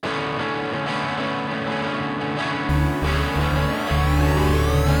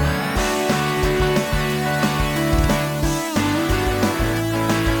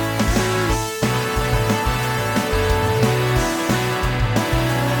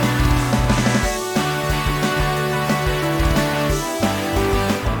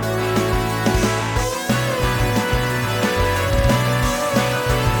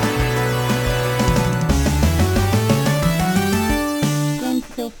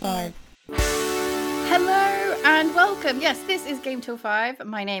5. Hello and welcome. Yes, this is Game Till 5.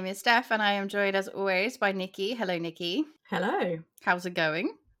 My name is Steph and I am joined as always by Nikki. Hello, Nikki. Hello. How's it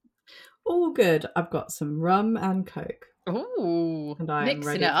going? All good. I've got some rum and Coke. Ooh, and I am mixing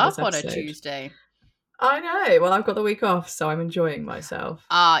ready it for up this on a episode. Tuesday. I know. Well, I've got the week off, so I'm enjoying myself.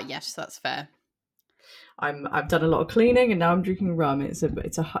 Yes, that's fair. I've done a lot of cleaning and now I'm drinking rum. It's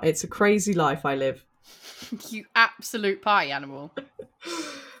a crazy life I live. You absolute party animal.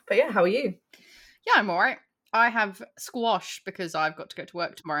 But yeah, how are you? Yeah, I'm alright. I have squash because I've got to go to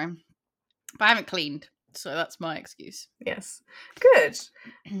work tomorrow. But I haven't cleaned, so that's my excuse. Yes. Good.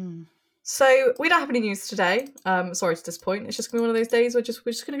 So we don't have any news today. Sorry to disappoint. It's just gonna be one of those days we're just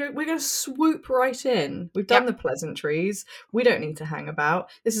gonna swoop right in. We've done the pleasantries. We don't need to hang about.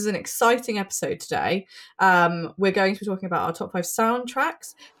 This is an exciting episode today. We're going to be talking about our top 5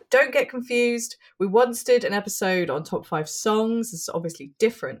 soundtracks. Don't get confused. We once did an episode on top 5 songs. It's obviously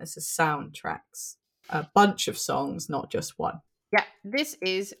different. This is soundtracks. A bunch of songs, not just one. Yeah, this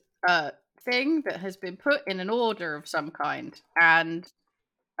is a thing that has been put in an order of some kind and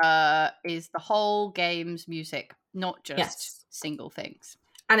is the whole game's music, not just single things.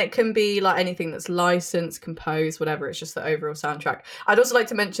 And it can be like anything that's licensed, composed, whatever. It's just the overall soundtrack. I'd also like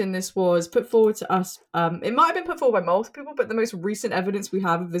to mention this was put forward to us. It might have been put forward by multiple people, but the most recent evidence we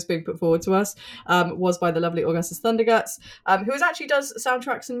have of this being put forward to us was by the lovely Augustus Thunderguts, who actually does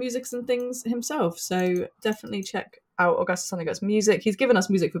soundtracks and musics and things himself. So definitely check out Augustus Thunderguts' music. He's given us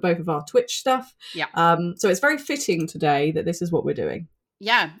music for both of our Twitch stuff. Yeah. So it's very fitting today that this is what we're doing.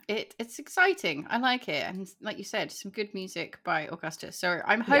 Yeah, it's exciting. I like it. And like you said, some good music by Augustus. So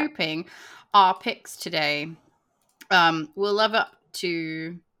I'm hoping our picks today will live up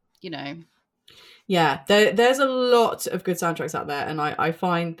to, Yeah, there's a lot of good soundtracks out there, and I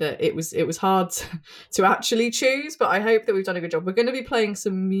find that it was hard to actually choose, but I hope that we've done a good job. We're going to be playing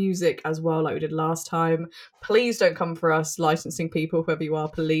some music as well, like we did last time. Please don't come for us, licensing people, whoever you are,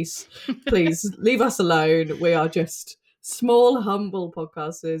 police. Please leave us alone. We are just small, humble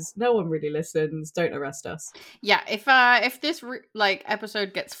podcasters. No one really listens. Don't arrest us. Yeah, if this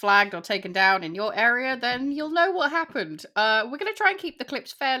episode gets flagged or taken down in your area, then you'll know what happened. We're gonna try and keep the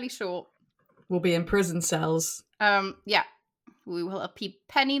clips fairly short. We'll be in prison cells. Yeah, we will be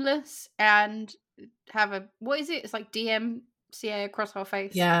penniless and have what is it? It's like DMCA across our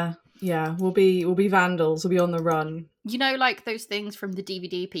face. Yeah. We'll be vandals. We'll be on the run. You know, like those things from the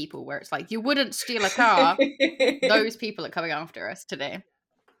DVD people where it's like, you wouldn't steal a car. Those people are coming after us today.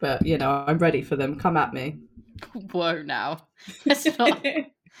 But, I'm ready for them. Come at me. Whoa, now. Let's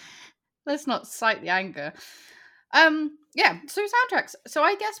not cite the anger. Yeah, so soundtracks. So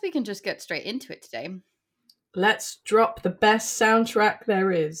I guess we can just get straight into it today. Let's drop the best soundtrack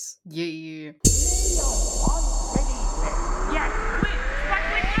there is. Yeah.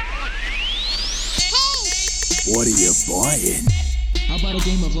 What are you buying? How about a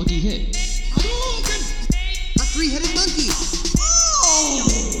game of Lucky Hit? Hadouken! A three-headed monkey! Oh!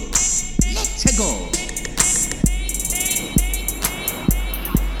 Let's go!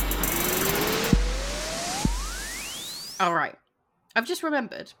 All right. I've just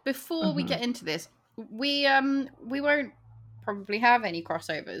remembered, before we get into this, we won't probably have any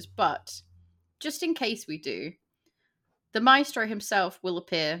crossovers, but just in case we do, the maestro himself will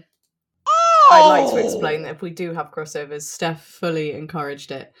appear. I'd like to explain that if we do have crossovers, Steph fully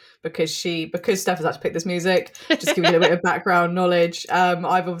encouraged it because Steph has had to pick this music. Just give you a bit of background knowledge. I've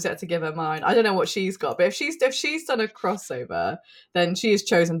obviously had to give her mine. I don't know what she's got, but if she's done a crossover, then she has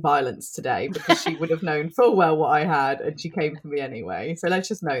chosen violence today because she would have known full well what I had, and she came for me anyway. So let's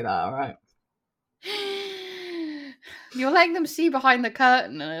just know that, all right? You're letting them see behind the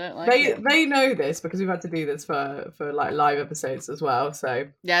curtain, and I don't like it. They know this because we've had to do this for like live episodes as well. So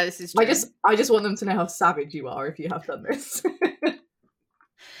yeah, this is true. I just want them to know how savage you are if you have done this.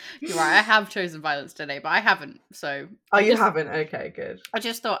 You're right. I have chosen violence today, but I haven't. So you haven't? Okay, good. I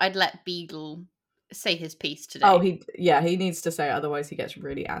just thought I'd let Beagle say his piece today. Oh, he needs to say it, otherwise he gets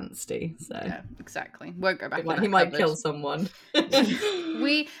really antsy. So yeah, exactly. Won't go back. He might kill someone.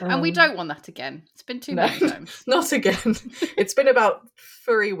 We don't want that again. It's been too many times. Not again. It's been about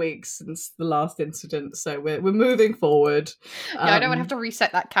 3 weeks since the last incident, so we're moving forward. Yeah, I don't want to have to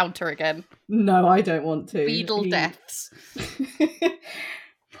reset that counter again. No, I don't want to. Beadle deaths.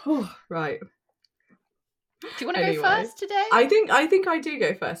 Right. Do you want to go first today? I think I do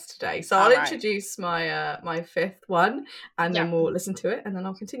go first today. So I'll introduce my my fifth one, and then we'll listen to it, and then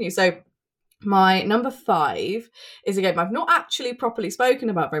I'll continue. So my number 5 is a game I've not actually properly spoken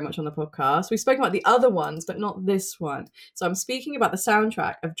about very much on the podcast. We've spoken about the other ones, but not this one. So I'm speaking about the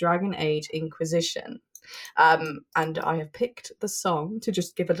soundtrack of Dragon Age Inquisition. And I have picked the song to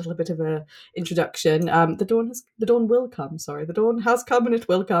just give a little bit of a introduction. The dawn will come. Sorry, the dawn has come and it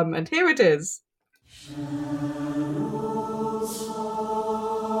will come, and here it is.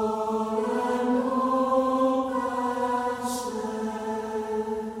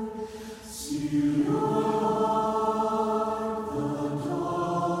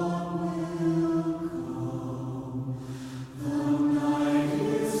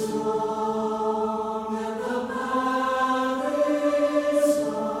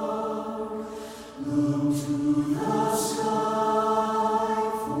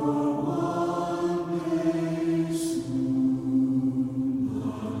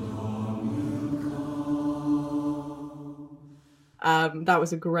 That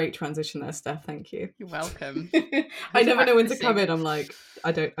was a great transition there, Steph. Thank you. You're welcome. I never know when to come in. I'm like,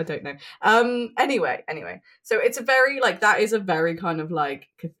 I don't know. Anyway. So it's a very that is a very kind of like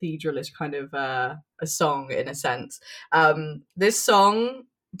cathedralish kind of a song in a sense. This song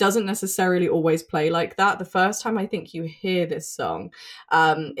doesn't necessarily always play like that. The first time I think you hear this song,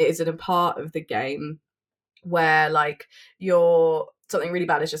 it is in a part of the game where something really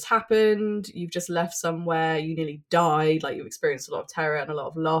bad has just happened, you've just left somewhere, you nearly died, you've experienced a lot of terror and a lot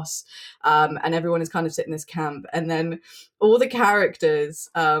of loss, and everyone is kind of sitting in this camp, and then all the characters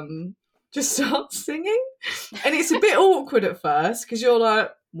just start singing, and it's a bit awkward at first because you're like,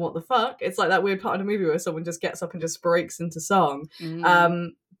 what the fuck? It's like that weird part in a movie where someone just gets up and just breaks into song.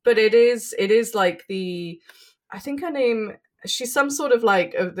 But it is like I think her name, she's some sort of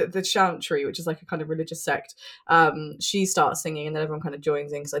the Chantry, which is like a kind of religious sect. She starts singing and then everyone kind of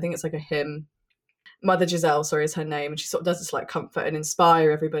joins in because I think it's like a hymn. Mother Giselle, sorry, is her name, and she sort of does this comfort and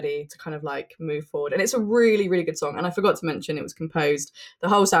inspire everybody to kind of move forward. And it's a really, really good song. And I forgot to mention the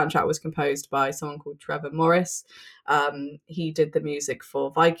whole soundtrack was composed by someone called Trevor Morris. He did the music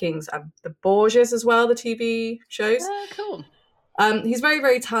for Vikings and the Borgias as well, the TV shows. Oh, cool. He's very,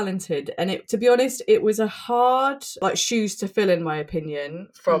 very talented, and to be honest, it was a hard shoes to fill, in my opinion,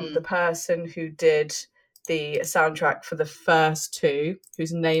 from the person who did the soundtrack for the first two,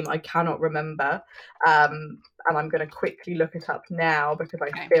 whose name I cannot remember, and I'm going to quickly look it up now because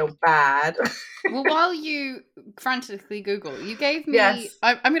I feel bad. Well, while you frantically Google, you gave me... Yes.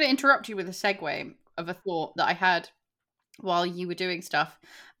 I'm going to interrupt you with a segue of a thought that I had while you were doing stuff,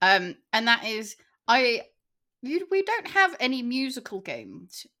 and that is, we don't have any musical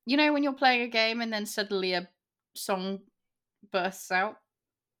games. You know, when you're playing a game and then suddenly a song bursts out?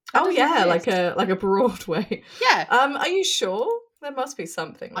 Oh yeah, like a Broadway. Yeah. Are you sure? There must be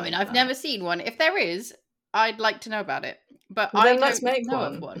something. I mean, I've never seen one. If there is, I'd like to know about it. But then let's make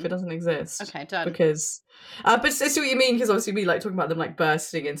one if it doesn't exist. Okay, done. Because, but I see what you mean. Because obviously we talking about them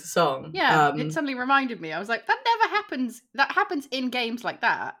bursting into song. Yeah, it suddenly reminded me. I was like, that never happens. That happens in games like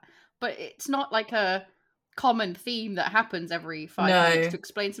that, but it's not like a common theme that happens every 5 minutes to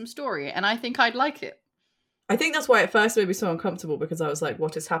explain some story. And I think I'd like it. I think that's why at first it made me so uncomfortable, because I was like,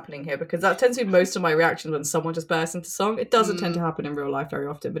 what is happening here? Because that tends to be most of my reactions when someone just bursts into song. It doesn't tend to happen in real life very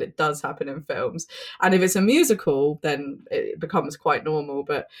often, but it does happen in films. And if it's a musical, then it becomes quite normal.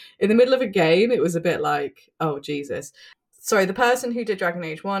 But in the middle of a game, it was a bit like, oh, Jesus. Sorry, the person who did Dragon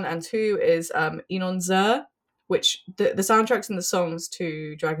Age 1 and 2 is Enon Zur, which the soundtracks and the songs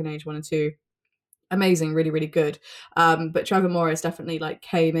to Dragon Age 1 and 2, amazing, really, really good. But Trevor Morris definitely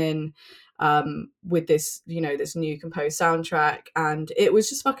came in with this, this new composed soundtrack, and it was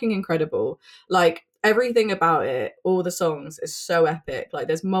just fucking incredible. Everything about it, all the songs is so epic.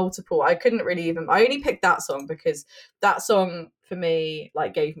 There's multiple. I only picked that song because that song for me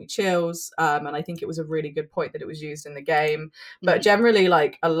gave me chills, and I think it was a really good point that it was used in the game. But generally,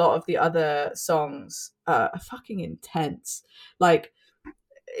 a lot of the other songs are fucking intense.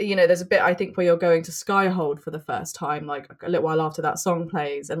 There's a bit, I think, where you're going to Skyhold for the first time, a little while after that song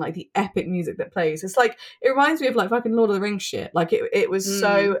plays, and the epic music that plays. It's it reminds me of fucking Lord of the Rings shit. It was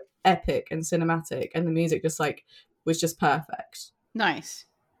so epic and cinematic, and the music just was just perfect. Nice.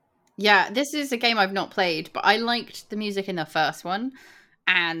 Yeah, this is a game I've not played, but I liked the music in the first one,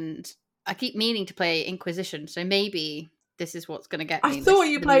 and I keep meaning to play Inquisition, so maybe this is what's going to get me. I thought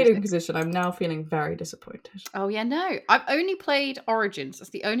you played Inquisition. I'm now feeling very disappointed. Oh, yeah, no. I've only played Origins.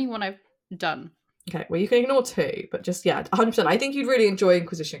 That's the only one I've done. Okay, well, you can ignore 2, but just, 100%. I think you'd really enjoy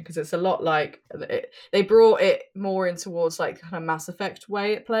Inquisition because it's a lot they brought it more in towards kind of Mass Effect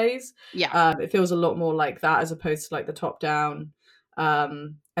way it plays. Yeah. It feels a lot more like that as opposed to the top down.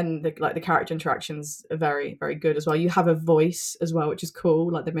 And the character interactions are very, very good as well. You have a voice as well, which is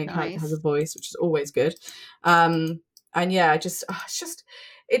cool. The main character has a voice, which is always good. And yeah,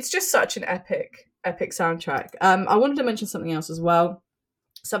 it's just such an epic soundtrack. I wanted to mention something else as well.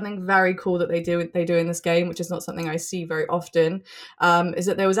 something very cool that they do in this game, which is not something I see very often, is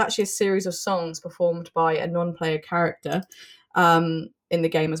that there was actually a series of songs performed by a non-player character in the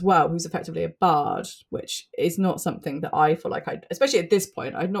game as well, who's effectively a bard, which is not something that I feel like especially at this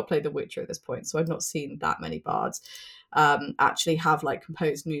point, I'd not played The Witcher at this point, so I've not seen that many bards actually have like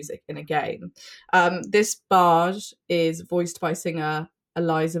composed music in a game. This bard is voiced by singer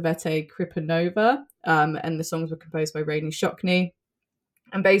Elizaveta Kripanova, and the songs were composed by Rainey Shockney.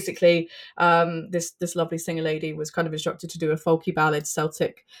 And basically, this lovely singer lady was kind of instructed to do a folky ballad,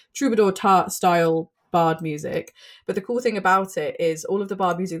 Celtic troubadour style bard music. But the cool thing about it is all of the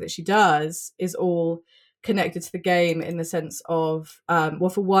bard music that she does is all connected to the game in the sense of, well,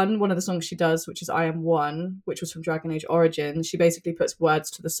 for one of the songs she does, which is I Am One, which was from Dragon Age Origins, she basically puts words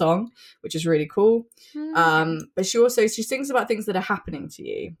to the song, which is really cool. But she sings about things that are happening to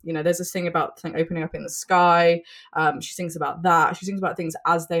you. You know, there's this thing about something opening up in the sky. She sings about that. She sings about things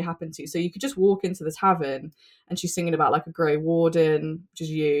as they happen to you. So you could just walk into the tavern and she's singing about like a Grey Warden, which is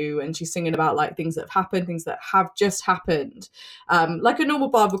you, and she's singing about like things that have happened, things that have just happened, like a normal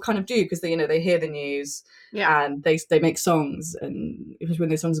bard would kind of do, because they hear the news, and they make songs, and when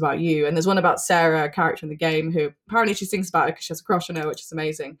there's songs about you. And there's one about Sarah, a character in the game, who apparently she sings about it because she has a crush on her, which is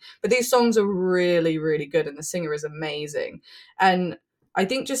amazing. But these songs are really, really good, and the singer is amazing. And I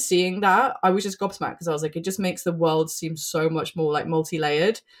think just seeing that, I was just gobsmacked, because I was like, it just makes the world seem so much more like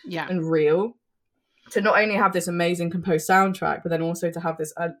multi-layered and real. To not only have this amazing composed soundtrack, but then also to have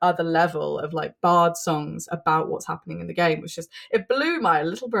this other level of like bard songs about what's happening in the game, which it blew my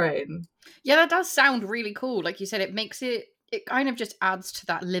little brain. Yeah, that does sound really cool. Like you said, it kind of just adds to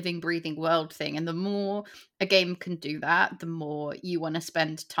that living, breathing world thing. And the more a game can do that, the more you want to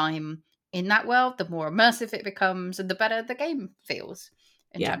spend time in that world, the more immersive it becomes, and the better the game feels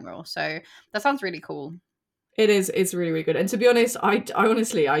in general. So that sounds really cool. It's really, really good. And to be honest, I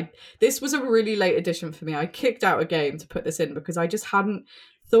honestly, this was a really late addition for me. I kicked out a game to put this in because I just hadn't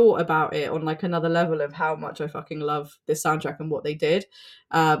thought about it on like another level of how much I fucking love this soundtrack and what they did.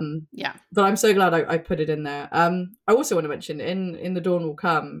 But I'm so glad I put it in there. I also want to mention in The Dawn Will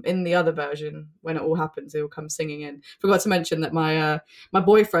Come, in the other version, when it all happens, it will come singing in. Forgot to mention that my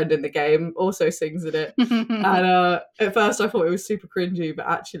boyfriend in the game also sings in it. And at first I thought it was super cringy, but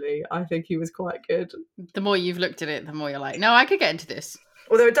actually I think he was quite good. The more you've looked at it, the more you're like, no, I could get into this.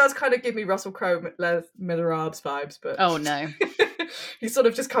 Although it does kind of give me Russell Crowe, Les Miserables vibes, but oh no. He sort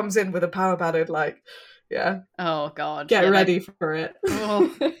of just comes in with a power ballad, like, oh god, get ready for it.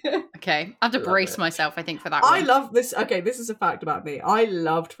 Oh. Okay, I have to brace myself, I think, for that one. I love this. Okay, this is a fact about me. I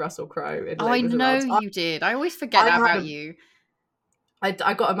loved Russell Crowe in I know you did. I always forget that about you.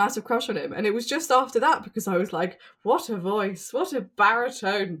 I got a massive crush on him, and it was just after that, because I was like, what a voice, what a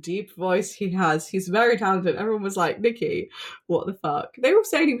baritone deep voice he has. He's very talented. Everyone was like, Nikki, what the fuck? They were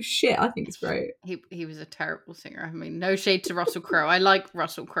saying he was shit. I think it's great. He was a terrible singer. I mean, no shade to Russell Crowe. I like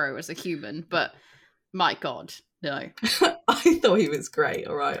Russell Crowe as a human, but my god, no. I thought he was great.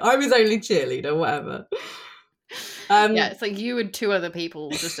 All right, I was only cheerleader, whatever. It's like you and two other people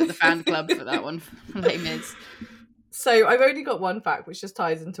just at the fan club for that one. Les Mis. So I've only got one fact, which just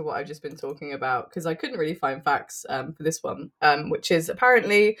ties into what I've just been talking about, because I couldn't really find facts for this one, which is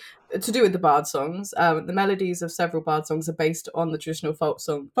apparently to do with the bard songs. The melodies of several bard songs are based on the traditional folk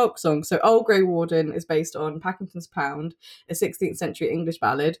song. So Old Grey Warden is based on Packington's Pound, a 16th century English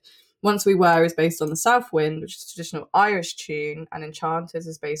ballad. Once We Were is based on the South Wind, which is a traditional Irish tune, and Enchanters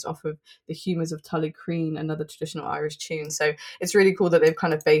is based off of the Humours of Tullycreen, another traditional Irish tune. So it's really cool that they've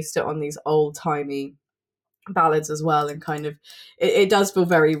kind of based it on these old-timey ballads as well, and kind of it does feel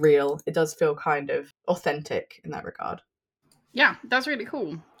very real. It does feel kind of authentic in that regard. Yeah, that's really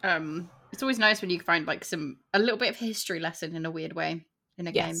cool. It's always nice when you find like a little bit of history lesson in a weird way in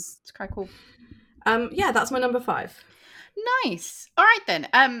a game. It's quite cool. That's my number 5. Nice. All right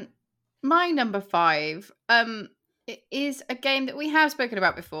then. My number 5 it is a game that we have spoken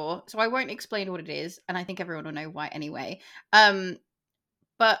about before, so I won't explain what it is, and I think everyone will know why anyway.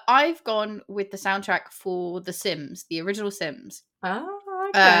 But I've gone with the soundtrack for The Sims, the original Sims. Oh,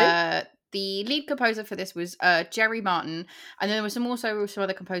 okay. The lead composer for this was Jerry Martin, and then there was also some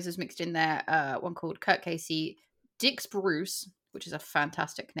other composers mixed in there. One called Kurt Casey, Dix Bruce, which is a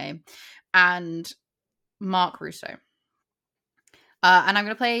fantastic name, and Mark Russo. And I'm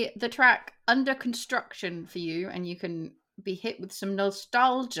going to play the track Under Construction for you, and you can be hit with some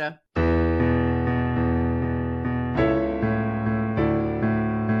nostalgia.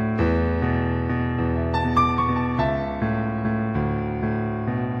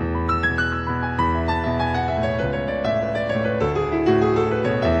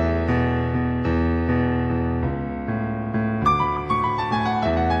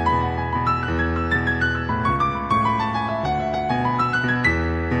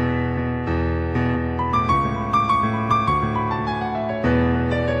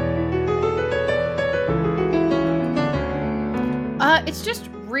 It's just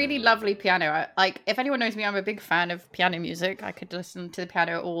really lovely piano. Like, if anyone knows me, I'm a big fan of piano music. I could listen to the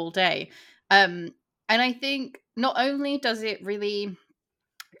piano all day. And I think not only does it really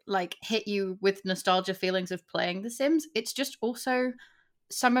like hit you with nostalgia feelings of playing The Sims, it's just also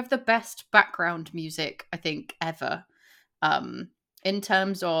some of the best background music I think ever. In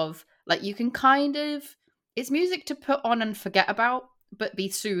terms of like, you can kind of, it's music to put on and forget about, but be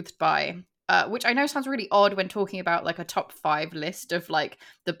soothed by. Which I know sounds really odd when talking about like a top 5 list of like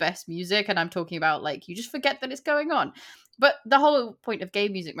the best music, and I'm talking about like you just forget that it's going on. But the whole point of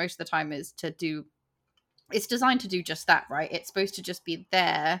game music most of the time is it's designed to do just that, right? It's supposed to just be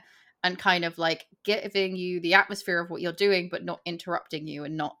there and kind of like giving you the atmosphere of what you're doing, but not interrupting you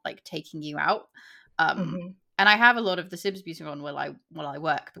and not like taking you out. And I have a lot of the Sims music on while I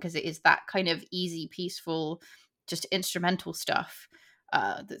work, because it is that kind of easy, peaceful, just instrumental stuff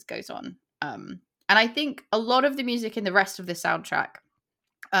that goes on. And I think a lot of the music in the rest of the soundtrack,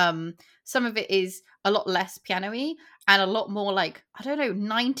 some of it is a lot less piano-y and a lot more like, I don't know,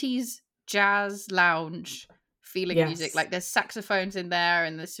 90s jazz lounge feeling music. Like there's saxophones in there,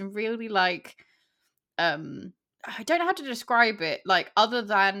 and there's some really like, I don't know how to describe it. Like, other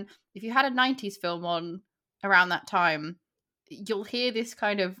than if you had a 90s film on around that time, you'll hear this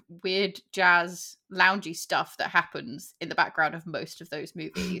kind of weird jazz loungy stuff that happens in the background of most of those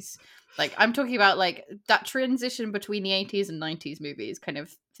movies. Like, I'm talking about like that transition between the 80s and 90s movies kind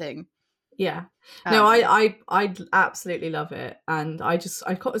of thing. Yeah. No, I absolutely love it. And I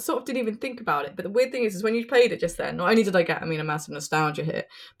sort of didn't even think about it. But the weird thing is when you played it just then, not only did I get, a massive nostalgia hit,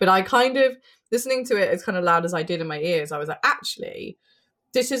 but I kind of, listening to it as kind of loud as I did in my ears, I was like, actually,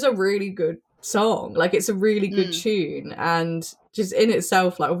 this is a really good song. Like, it's a really good tune. And just in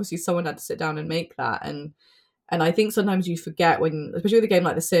itself, like, obviously someone had to sit down and make that. And I think sometimes you forget when, especially with a game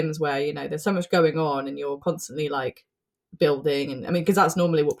like The Sims, where, there's so much going on and you're constantly like building, and because that's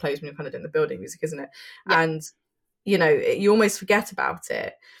normally what plays when you're kind of doing the building music, isn't it? And you almost forget about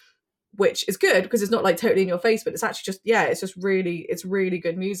it, which is good because it's not like totally in your face, but it's actually just it's really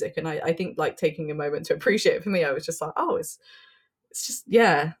good music. And I think like taking a moment to appreciate it, for me, I was just like, oh, it's just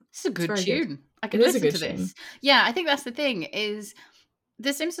it's a good tune. Good. I can listen to this. Tune. Yeah, I think that's the thing is,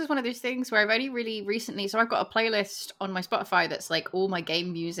 The Sims is one of those things where I've only really recently, so I've got a playlist on my Spotify that's like all my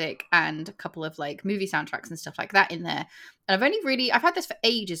game music and a couple of like movie soundtracks and stuff like that in there. And I've had this for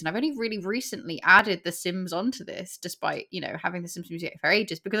ages, and I've only really recently added The Sims onto this, despite, having The Sims music for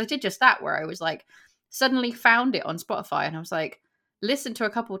ages, because I did just that, where I was like, suddenly found it on Spotify and I was like, listened to a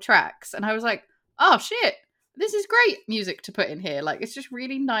couple tracks and I was like, oh shit, this is great music to put in here. Like, it's just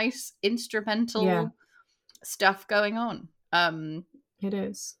really nice instrumental stuff going on. It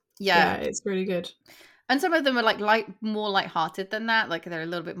is. Yeah, it's really good. And some of them are like more lighthearted than that. Like, they're a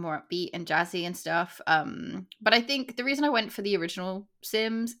little bit more upbeat and jazzy and stuff. But I think the reason I went for the original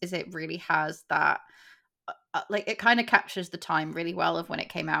Sims is it really has that, like, it kind of captures the time really well of when it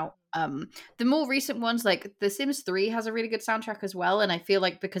came out. The more recent ones, like The Sims 3 has a really good soundtrack as well, and I feel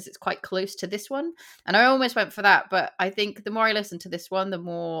like because it's quite close to this one, and I almost went for that, but I think the more I listen to this one, the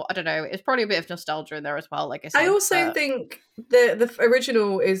more, I don't know, it's probably a bit of nostalgia in there as well, like I said. I also think the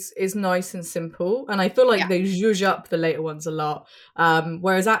original is nice and simple, and I feel like they zhuzh up the later ones a lot,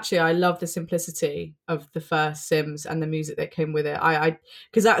 whereas actually I love the simplicity of the first Sims and the music that came with it. I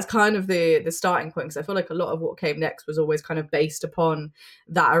because that's kind of the starting point, because I feel like a lot of what came next was always kind of based upon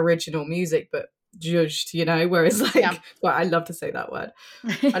that original music, but judged, whereas like, well, I love to say that word.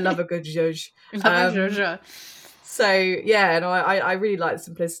 I love a good judge. So yeah, and I really like the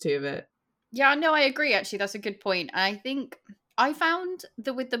simplicity of it. Yeah, no, I agree. Actually, that's a good point. I think I found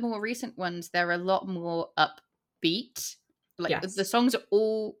that with the more recent ones, they're a lot more upbeat. Like, the songs are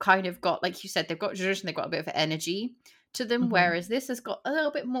all kind of got, like you said, they've got zhuzh and they've got a bit of energy to them, whereas this has got a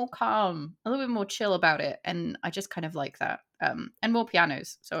little bit more calm, a little bit more chill about it, and I just kind of like that. And more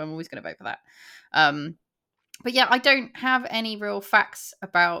pianos, so I'm always going to vote for that. But yeah, I don't have any real facts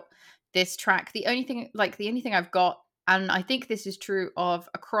about this track. The only thing I've got, and I think this is true of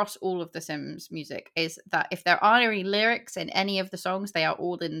across all of the Sims music, is that if there are any lyrics in any of the songs, they are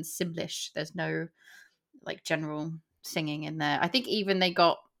all in Simlish. There's no like general singing in there. I think even they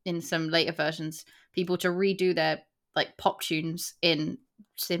got in some later versions people to redo their like pop tunes in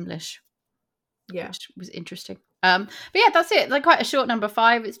Simlish, which was interesting. But yeah, that's it. Like, quite a short number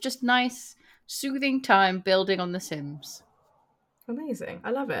 5. It's just nice, soothing time building on The Sims. Amazing.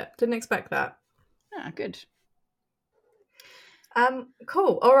 I love it. Didn't expect that. Ah, good.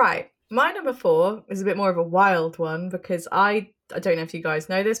 Cool. All right. My number 4 is a bit more of a wild one, because I don't know if you guys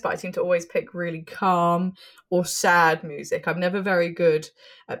know this, but I seem to always pick really calm or sad music. I'm never very good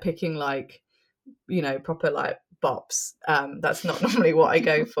at picking like, proper like bops. That's not normally what I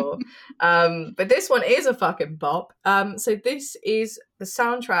go for. But this one is a fucking bop. So this is the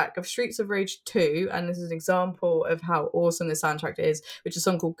soundtrack of Streets of Rage 2, and this is an example of how awesome the soundtrack is, which is a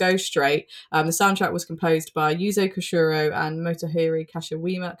song called Go Straight. The soundtrack was composed by Yuzo Koshiro and Motohiro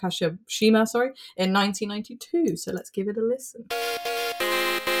Kashima, in 1992. So let's give it a listen.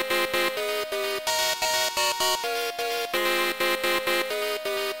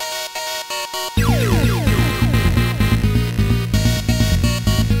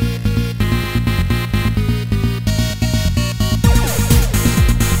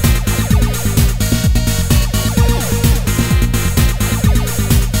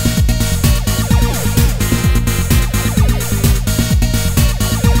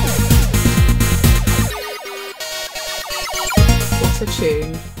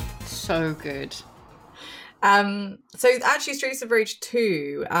 Tune. So good. So actually Streets of Rage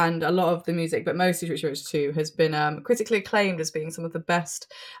 2 and a lot of the music, but mostly Streets of Rage 2, has been critically acclaimed as being some of the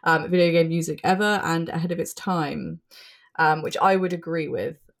best video game music ever and ahead of its time, which I would agree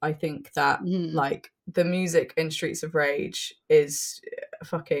with. I think that like the music in Streets of Rage is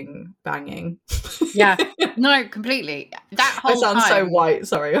fucking banging. Yeah, no, completely. That whole I sound so white,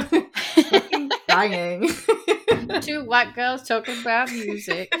 sorry. Banging. Two white girls talking about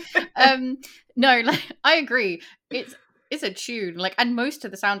music. No, like I agree. It's a tune, like, and most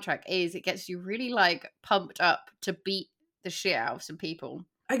of the soundtrack it gets you really like pumped up to beat the shit out of some people.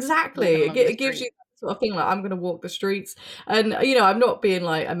 Exactly. It gives you that sort of thing, like, I'm going to walk the streets, and you know, I'm not being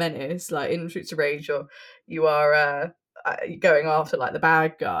like a menace, like in Streets of Rage, or you are going after like the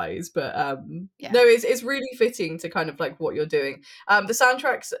bad guys, but no, it's really fitting to kind of like what you're doing. The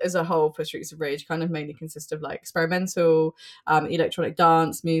soundtracks as a whole for Streets of Rage kind of mainly consist of like experimental electronic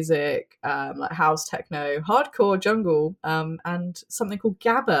dance music, like house, techno, hardcore, jungle, and something called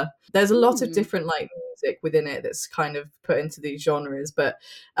gabba. There's a lot of different like music within it that's kind of put into these genres, but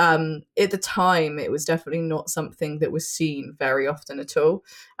at the time it was definitely not something that was seen very often at all,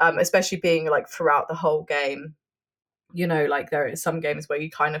 especially being like throughout the whole game. You know, like there are some games where you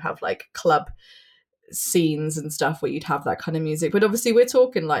kind of have like club scenes and stuff where you'd have that kind of music, but obviously we're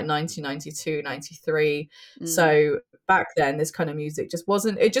talking like 1992, 93. So back then this kind of music just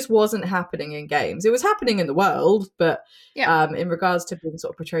wasn't happening in games. It was happening in the world, but in regards to being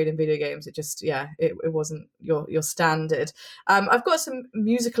sort of portrayed in video games, it wasn't your standard. I've got some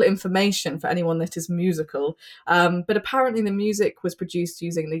musical information for anyone that is musical, but apparently the music was produced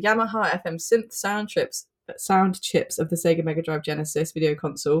using the Yamaha FM synth sound chips of the Sega Mega Drive Genesis video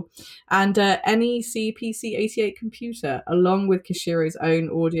console and NEC PC-88 computer, along with Koshiro's own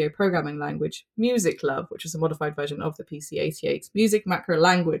audio programming language, Music Love, which is a modified version of the PC-88's music macro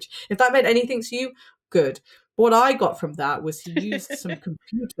language. If that meant anything to you, good. What I got from that was he used some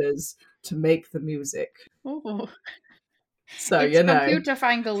computers to make the music. Ooh. So, it's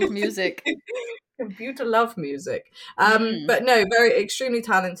computer-fangled music. Computer love music, but no, very extremely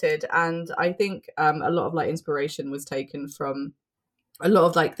talented, and I think a lot of like inspiration was taken from a lot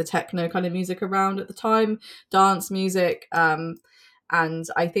of like the techno kind of music around at the time, dance music, and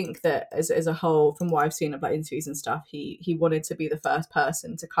I think that as a whole, from what I've seen of like interviews and stuff, he wanted to be the first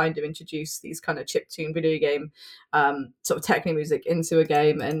person to kind of introduce these kind of chiptune video game sort of techno music into a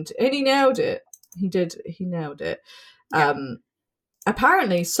game, and he nailed it. He nailed it.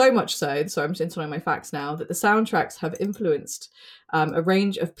 Apparently, so much so I'm just intoning my facts now, that the soundtracks have influenced a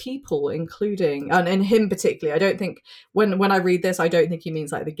range of people, including, and in him particularly, I don't think, when I read this, I don't think he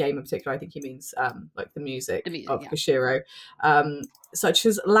means like the game in particular, I think he means like the music of Koshiro, such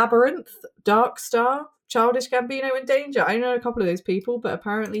as Labyrinth, Darkstar, Childish Gambino, and Danger. I know a couple of those people, but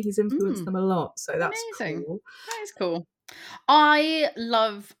apparently he's influenced them a lot, so that's amazing. Cool. That is cool. I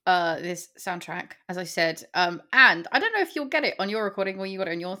love this soundtrack, as I said, and I don't know if you'll get it on your recording or you got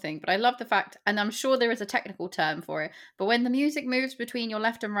it on your thing, but I love the fact, and I'm sure there is a technical term for it, but when the music moves between your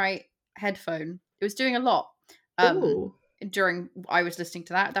left and right headphone, it was doing a lot during I was listening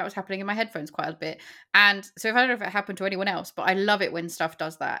to that was happening in my headphones quite a bit, and so I don't know if it happened to anyone else, but I love it when stuff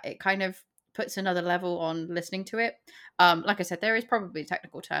does that. It kind of puts another level on listening to it. Like I said, there is probably a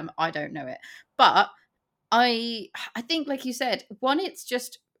technical term, I don't know it, but I think, like you said,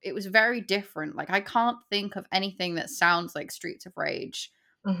 it was very different. Like, I can't think of anything that sounds like Streets of Rage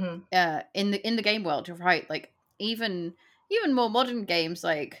in the game world, right? Like, even more modern games,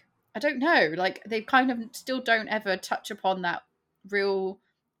 like, I don't know, like, they kind of still don't ever touch upon that real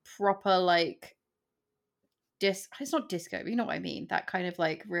proper, like, it's not disco, but you know what I mean, that kind of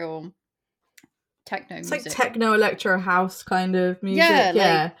like real techno music. It's like techno electro house kind of music.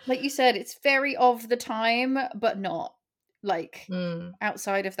 Like you said, it's very of the time, but not like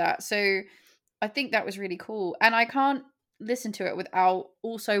outside of that. So I think that was really cool. And I can't listen to it without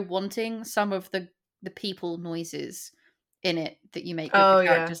also wanting some of the people noises in it that you make with Oh the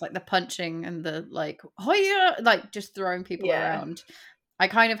yeah. characters, like the punching and the like, oh yeah, like just throwing people Yeah. around. I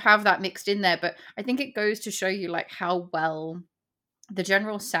kind of have that mixed in there, but I think it goes to show you like how well the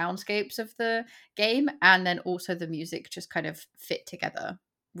general soundscapes of the game and then also the music just kind of fit together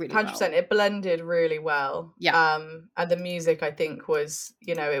really 100%. well. It blended really well. Yeah. And the music, I think, was,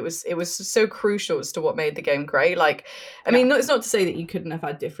 you know, it was so crucial as to what made the game great. Like, I mean, it's not to say that you couldn't have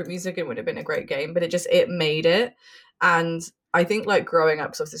had different music and it would have been a great game, but it made it. And I think, like, growing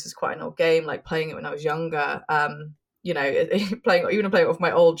up, because this is quite an old game, like playing it when I was younger, you know, playing it with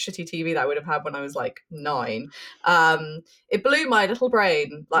my old shitty TV that I would have had when I was like 9, it blew my little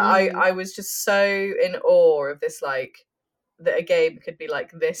brain. Like I was just so in awe of this, like, that a game could be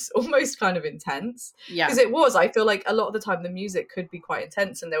like this almost kind of intense. Yeah. Because it was, I feel like a lot of the time the music could be quite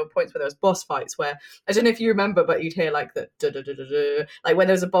intense, and there were points where there was boss fights where, I don't know if you remember, but you'd hear like the da-da-da-da-da, like when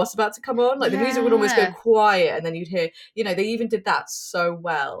there was a boss about to come on, like the music would almost go quiet, and then you'd hear, you know, they even did that so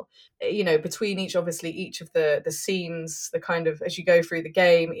well, you know, between each of the scenes, the kind of, as you go through the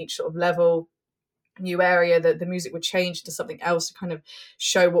game, each sort of level, new area, that the music would change to something else to kind of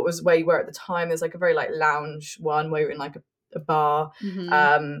show what was where you were at the time. There's like a very like lounge one where you're in like a bar,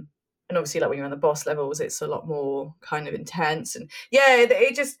 and obviously like when you're on the boss levels it's a lot more kind of intense, and yeah,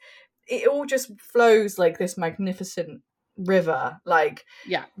 it all just flows like this magnificent river, like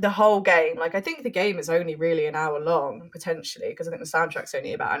the whole game. Like I think the game is only really an hour long potentially, because I think the soundtrack's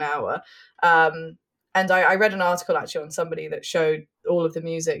only about an hour, and I read an article actually on somebody that showed all of the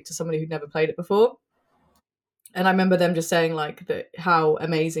music to somebody who'd never played it before, and I remember them just saying like that how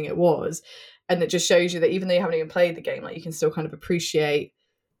amazing it was. And it just shows you that even though you haven't even played the game, like you can still kind of appreciate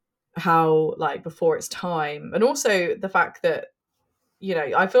how like before its time, and also the fact that, you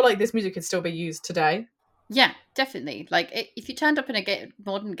know, I feel like this music could still be used today. Yeah, definitely. Like if you turned up in a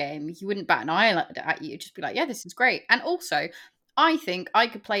modern game, you wouldn't bat an eye at you. Just be like, yeah, this is great. And also, I think I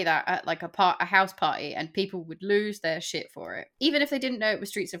could play that at like a house party, and people would lose their shit for it, even if they didn't know it was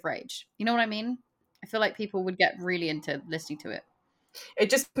Streets of Rage. You know what I mean? I feel like people would get really into listening to it. It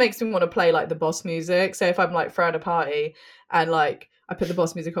just makes me want to play like the boss music. So if I'm like throwing a party and like I put the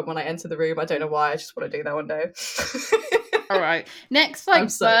boss music on when I enter the room, I don't know why, I just want to do that one day. All right, next like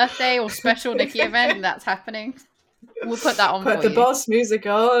birthday or special Nikki event that's happening, we'll put that on. Put the boss music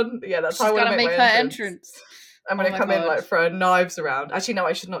on. Yeah, that's how I want to make her entrance. I'm going to come in like throwing knives around. Actually, no,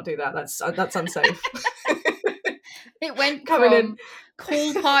 I should not do that. That's unsafe. It went coming in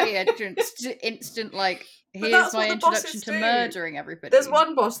cool party entrance to instant like, here's my introduction to murdering everybody. There's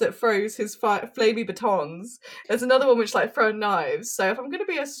one boss that throws his flamey batons. There's another one which like throw knives. So if I'm going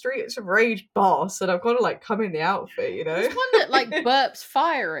to be a Streets of Rage boss, then I've got to like come in the outfit, you know? There's one that like burps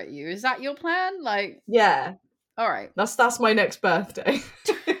fire at you. Is that your plan? Like, yeah. All right. That's my next birthday.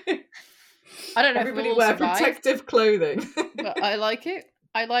 I don't know. Everybody if wear protective clothing. But I like it.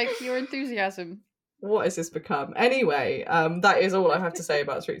 I like your enthusiasm. What has this become? Anyway, that is all I have to say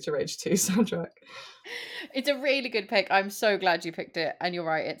about Streets of Rage 2 soundtrack. It's a really good pick. I'm so glad you picked it. And you're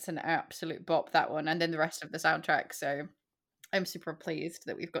right, it's an absolute bop, that one. And then the rest of the soundtrack. So I'm super pleased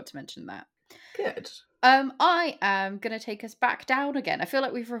that we've got to mention that. Good. I am going to take us back down again. I feel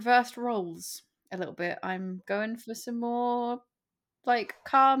like we've reversed roles a little bit. I'm going for some more like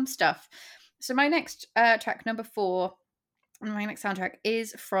calm stuff. So my next track, number 4, my next soundtrack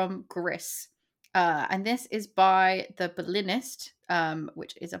is from Gris. And this is by The Berlinist,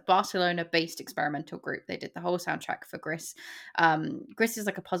 which is a Barcelona-based experimental group. They did the whole soundtrack for Gris. Gris is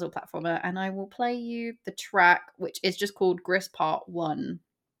like a puzzle platformer, and I will play you the track, which is just called Gris Part 1.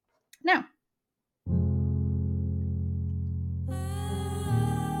 Now.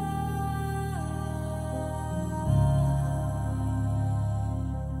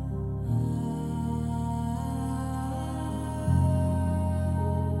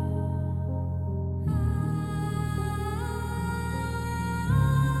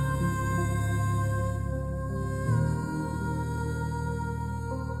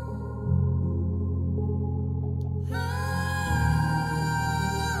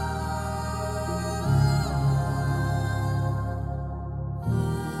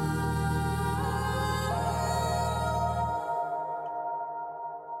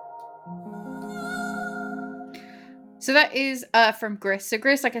 So that is from Gris. So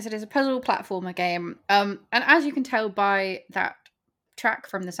Gris, like I said, is a puzzle platformer game. And as you can tell by that track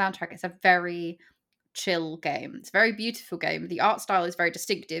from the soundtrack, it's a very chill game. It's a very beautiful game. The art style is very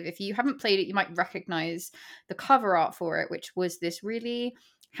distinctive. If you haven't played it, you might recognize the cover art for it, which was this really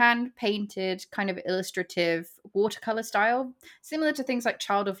hand painted, kind of illustrative watercolor style, similar to things like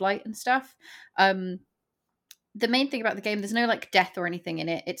Child of Light and stuff. The main thing about the game, there's no like death or anything in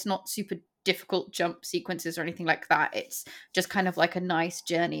it. It's not super difficult jump sequences or anything like that. It's just kind of like a nice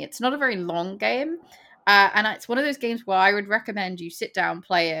journey. It's not a very long game. And it's one of those games where I would recommend you sit down,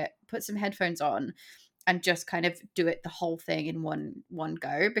 play it, put some headphones on, and just kind of do it the whole thing in one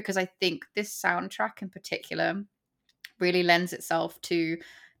go. Because I think this soundtrack in particular really lends itself to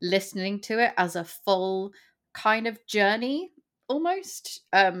listening to it as a full kind of journey almost.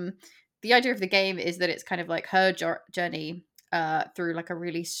 The idea of the game is that it's kind of like her journey through like a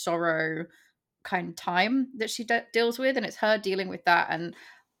really sorrow kind of time that she deals with, and it's her dealing with that, and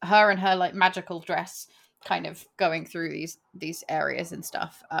her like magical dress kind of going through these areas and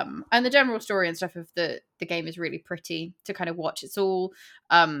stuff. And the general story and stuff of the game is really pretty to kind of watch. It's all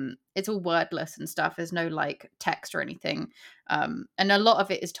wordless and stuff. There's no like text or anything, and a lot of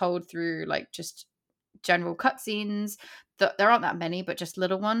it is told through like just general cutscenes. There aren't that many, but just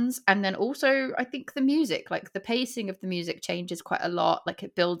little ones. And then also I think the music, like the pacing of the music changes quite a lot. Like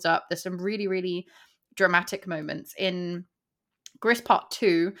it builds up. There's some really, really dramatic moments in Gris Part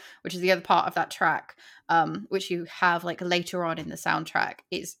 2, which is the other part of that track, which you have like later on in the soundtrack,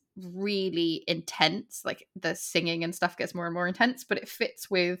 is really intense. Like the singing and stuff gets more and more intense, but it fits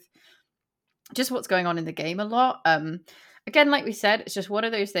with just what's going on in the game a lot. Again, like we said, it's just one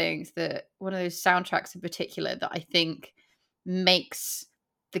of those things one of those soundtracks in particular that I think makes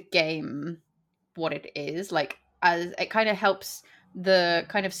the game what it is. Like, as it kind of helps the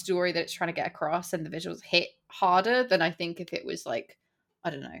kind of story that it's trying to get across, and the visuals hit harder than I think if it was like,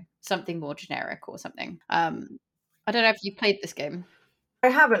 I don't know, something more generic or something. I don't know if you played this game. I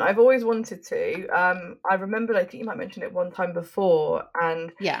haven't. I've always wanted to. I remembered, I think you might mention it one time before,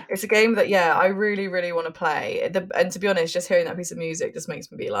 and Yeah, it's a game that, yeah, I really, really want to play. And to be honest, just hearing that piece of music just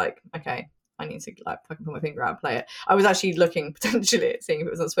makes me be like, okay, I need to like fucking put my finger out and play it. I was actually looking potentially at seeing if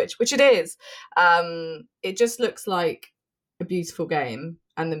it was on Switch, which it is. It just looks like a beautiful game,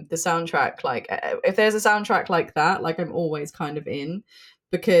 and the soundtrack, like if there's a soundtrack like that, like I'm always kind of in,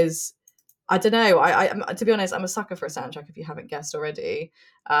 because I don't know. I to be honest, I'm a sucker for a soundtrack, if you haven't guessed already,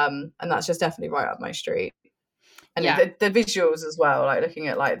 and that's just definitely right up my street. And yeah. the visuals as well, like looking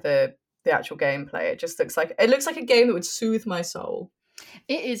at like the actual gameplay, it looks like a game that would soothe my soul.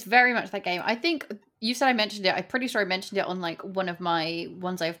 It is very much that game. I think you said I mentioned it. I'm pretty sure I mentioned it on like one of my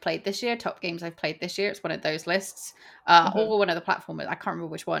ones I've played this year, top games I've played this year. It's one of those lists, or one of the platformers. I can't remember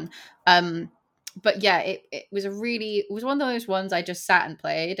which one. But yeah, it was one of those ones I just sat and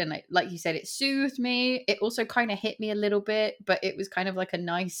played, and like you said, it soothed me. It also kind of hit me a little bit, but it was kind of like a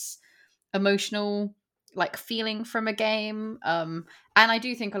nice emotional like feeling from a game. And I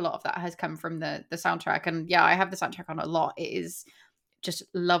do think a lot of that has come from the soundtrack. And yeah, I have the soundtrack on a lot. It is just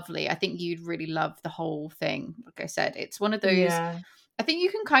lovely. I think you'd really love the whole thing. Like I said, it's one of those. Yeah. I think you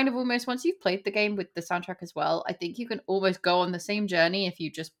can kind of almost, once you've played the game with the soundtrack as well, I think you can almost go on the same journey if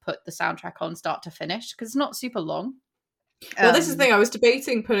you just put the soundtrack on start to finish, because it's not super long. Well, this is the thing. I was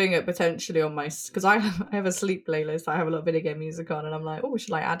debating putting it potentially on my, because I have a sleep playlist. I have a lot of video game music on, and I'm like, oh,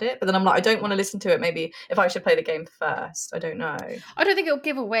 should I add it? But then I'm like, I don't want to listen to it. Maybe if I should play the game first. I don't know. I don't think it'll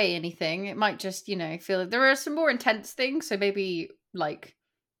give away anything. It might just, feel there are some more intense things. So maybe like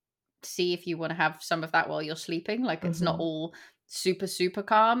see if you want to have some of that while you're sleeping. Like it's not all super, super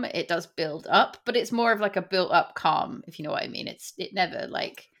calm. It does build up, but it's more of like a built up calm, if you know what I mean. It never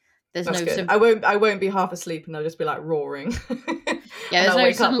like there's That's no good. I won't be half asleep and they'll just be like roaring. Yeah, there's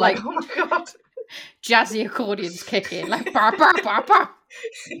no some like oh my god, jazzy accordions kicking like bah, bah, bah, bah.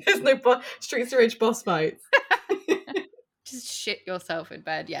 There's no Streets of Rage boss fights. Just shit yourself in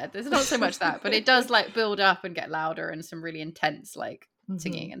bed. Yeah, there's not so much that, but it does like build up and get louder and some really intense like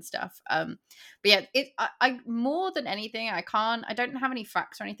singing and stuff. But yeah, I more than anything, I don't have any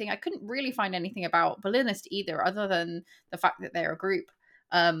facts or anything. I couldn't really find anything about Balloonist either, other than the fact that they're a group.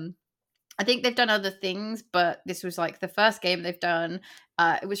 I think they've done other things, but this was like the first game they've done.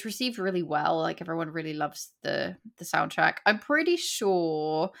 It was received really well. Like everyone really loves the soundtrack. I'm pretty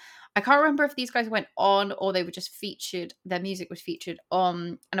sure, I can't remember if these guys went on or they were just featured. Their music was featured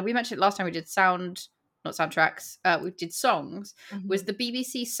on, and we mentioned it last time we did not soundtracks. We did songs. Was the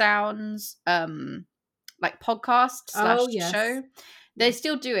BBC Sounds like podcast / show. They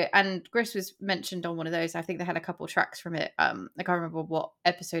still do it, and Gris was mentioned on one of those. I think they had a couple tracks from it. I can't remember what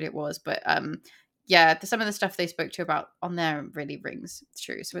episode it was, but yeah, some of the stuff they spoke to about on there really rings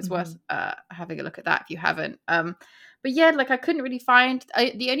true. So it's worth having a look at that if you haven't. But yeah, like I couldn't really find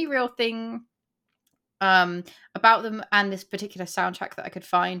the only real thing about them and this particular soundtrack that I could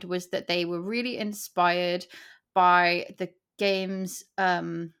find was that they were really inspired by the games.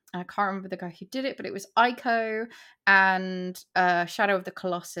 I can't remember the guy who did it, but it was Ico and Shadow of the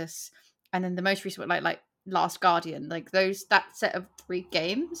Colossus, and then the most recent one, like Last Guardian. Like that set of 3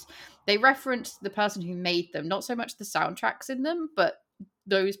 games, they referenced the person who made them, not so much the soundtracks in them, but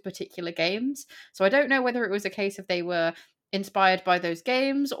those particular games. So I don't know whether it was a case of they were inspired by those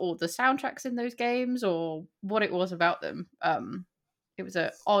games or the soundtracks in those games or what it was about them. It was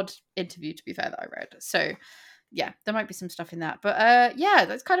an odd interview, to be fair, that I read. So yeah, there might be some stuff in that. But yeah,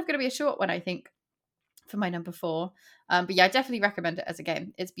 that's kind of going to be a short one, I think, for my number 4. But yeah, I definitely recommend it as a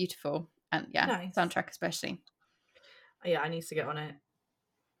game. It's beautiful. And yeah, Nice. soundtrack especially. Yeah, I need to get on it.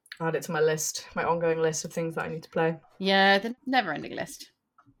 I'll add it to my list, my ongoing list of things that I need to play. Yeah, the never-ending list.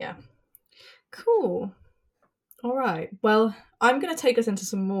 Yeah. Cool. All right. Well, I'm going to take us into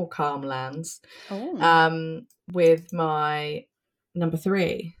some more calm lands. With my number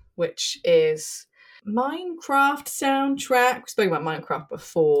 3, which is Minecraft soundtrack. We've spoken about Minecraft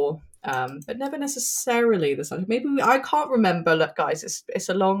before, but never necessarily the soundtrack. Maybe I can't remember. Look, guys, it's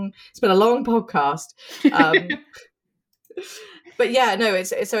been a long podcast. But yeah, no,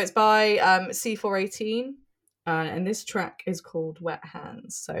 it's by C418, and this track is called Wet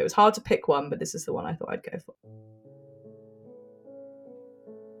Hands. So it was hard to pick one, but this is the one I thought I'd go for.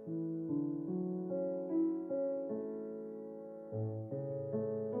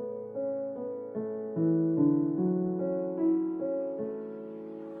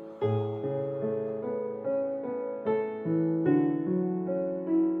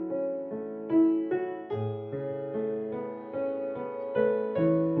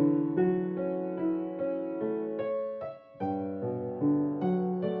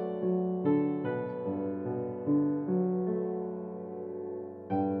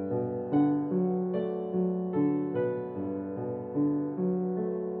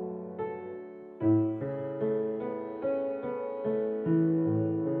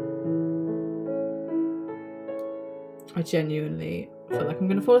 I genuinely feel like I'm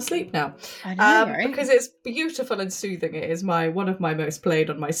going to fall asleep now. I know, right? Because it's beautiful and soothing. It is one of my most played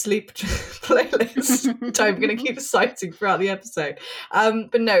on my sleep playlist, which I'm going to keep citing throughout the episode.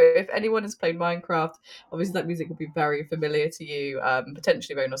 But no, if anyone has played Minecraft, obviously that music will be very familiar to you,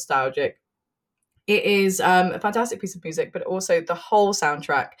 potentially very nostalgic. It is a fantastic piece of music, but also the whole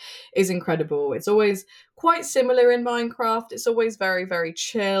soundtrack is incredible. It's always quite similar in Minecraft. It's always very, very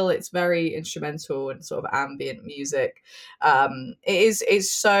chill. It's very instrumental and sort of ambient music.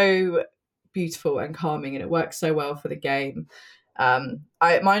 It's so beautiful and calming, and it works so well for the game.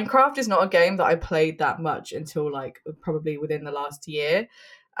 Minecraft is not a game that I played that much until like probably within the last year.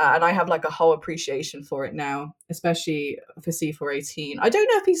 And I have like a whole appreciation for it now, especially for C418. I don't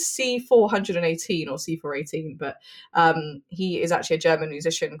know if he's C418 or C418, but he is actually a German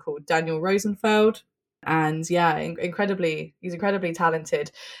musician called Daniel Rosenfeld. And yeah, he's incredibly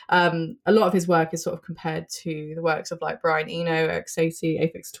talented. A lot of his work is sort of compared to the works of like Brian Eno, Eric Satie,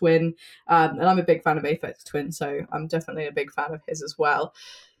 Aphex Twin. And I'm a big fan of Aphex Twin, so I'm definitely a big fan of his as well.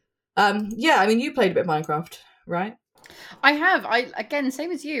 Yeah, I mean, you played a bit of Minecraft, right? I have. Again,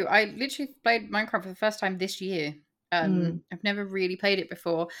 same as you. I literally played Minecraft for the first time this year. I've never really played it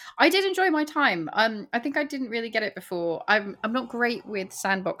before. I did enjoy my time. I think I didn't really get it before. I'm not great with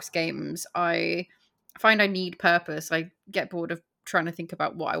sandbox games. I find I need purpose. I get bored of trying to think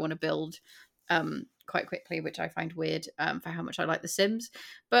about what I want to build quite quickly, which I find weird for how much I like The Sims.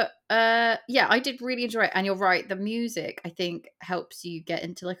 But yeah, I did really enjoy it. And you're right, the music, I think, helps you get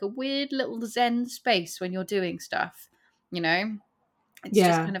into like a weird little zen space when you're doing stuff. You know, it's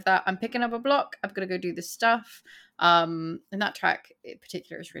just kind of that I'm picking up a block, I'm gonna go do this stuff. And that track in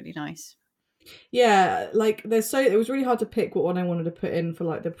particular is really nice. Yeah, like it was really hard to pick what one I wanted to put in for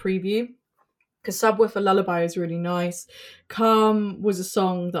like the preview, because Subwoofer Lullaby is really nice. Calm was a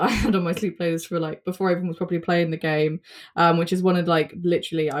song that I had on my sleep playlist for like before I even was probably playing the game, which is one of like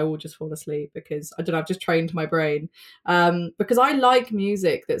literally I will just fall asleep because I don't know, I've just trained my brain, because I like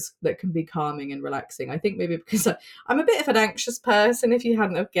music that can be calming and relaxing. I think maybe because I'm a bit of an anxious person, if you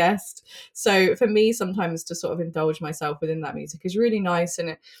hadn't have guessed. So for me, sometimes to sort of indulge myself within that music is really nice.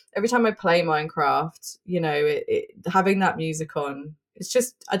 And every time I play Minecraft, you know, having that music on, it's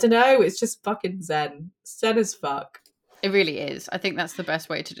just, I don't know, it's just fucking zen as fuck. It really is. I think that's the best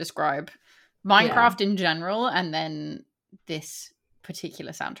way to describe Minecraft in general, and then this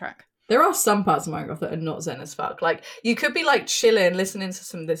particular soundtrack. There are some parts of Minecraft that are not zen as fuck. Like, you could be like chilling, listening to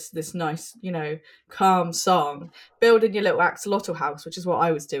some this nice, calm song, building your little axolotl house, which is what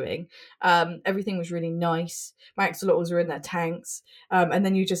I was doing. Everything was really nice. My axolotls were in their tanks, and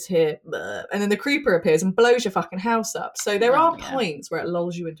then you just hear, bleh, and then the creeper appears and blows your fucking house up. So there are points where it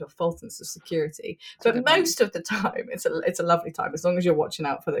lulls you into a false sense of security, but most of the time, it's a lovely time as long as you're watching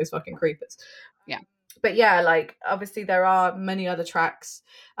out for those fucking creepers. Yeah. But yeah, like, obviously there are many other tracks.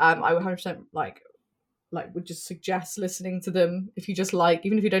 I would 100% would just suggest listening to them if you just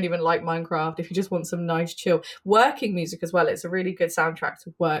even if you don't even like Minecraft, if you just want some nice chill working music as well. It's a really good soundtrack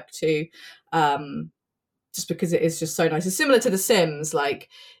to work to, just because it is just so nice. It's similar to The Sims. Like,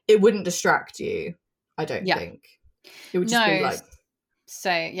 it wouldn't distract you, I don't think. It would just be like... So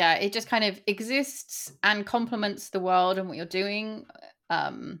yeah, it just kind of exists and complements the world and what you're doing,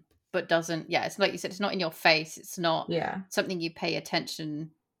 but doesn't, it's like you said, it's not in your face. It's not something you pay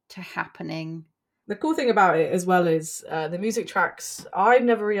attention to happening. The cool thing about it as well is the music tracks, I've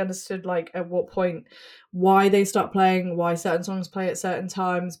never really understood, like, at what point, why they start playing, why certain songs play at certain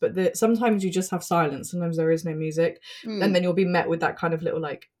times, but sometimes you just have silence, sometimes there is no music, and then you'll be met with that kind of little,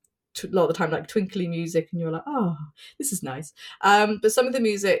 like, a lot of the time, like, twinkly music, and you're like, oh, this is nice. But some of the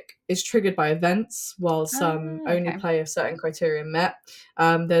music is triggered by events, while some only play if certain criteria met.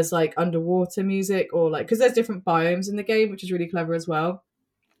 There's, like, underwater music, or, like, because there's different biomes in the game, which is really clever as well,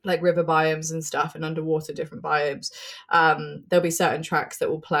 like river biomes and stuff, and underwater different biomes. There'll be certain tracks that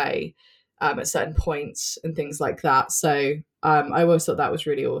will play at certain points and things like that. So I always thought that was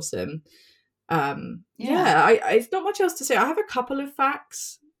really awesome. It's not much else to say. I have a couple of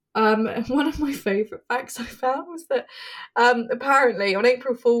facts. One of my favourite facts I found was that apparently on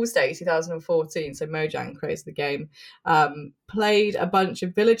April Fool's Day 2014, so Mojang created the game, played a bunch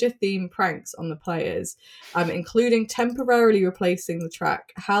of villager-themed pranks on the players, including temporarily replacing the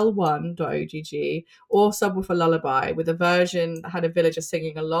track Hal1.ogg or Subwoofer Lullaby with a version that had a villager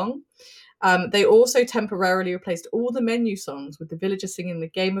singing along. They also temporarily replaced all the menu songs with the villager singing the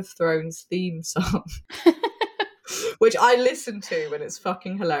Game of Thrones theme song. Which I listen to when it's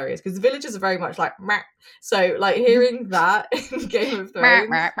fucking hilarious, because the villagers are very much like meh. So, like, hearing that in Game of Thrones,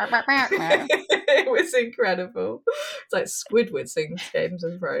 it was incredible. It's like Squidward sings Games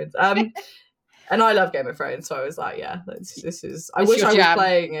of Thrones. And I love Game of Thrones, so I was like, this is. I wish I was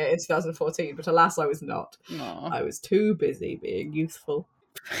playing it in 2014, but alas, I was not. Aww. I was too busy being youthful.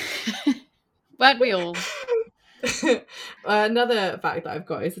 Weren't we all? Another fact that I've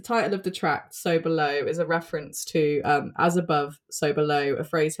got is the title of the track, So Below, is a reference to as above, so below, a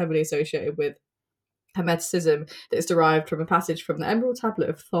phrase heavily associated with Hermeticism that is derived from a passage from the Emerald Tablet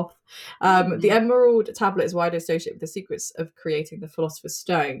of Thoth. The Emerald Tablet is widely associated with the secrets of creating the Philosopher's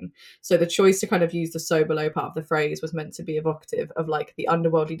Stone. So the choice to kind of use the so below part of the phrase was meant to be evocative of, like, the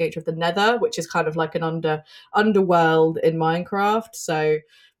underworldly nature of the Nether, which is kind of like an underworld in Minecraft. So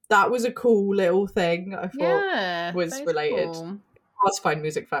that was a cool little thing I thought was related. Cool. Hard to find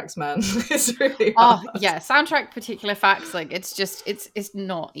music facts, man. It's really hard. Oh yeah, soundtrack particular facts, like, it's just it's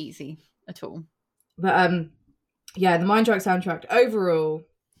not easy at all. But the Minecraft soundtrack overall,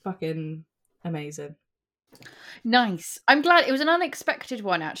 fucking amazing. Nice. I'm glad it was an unexpected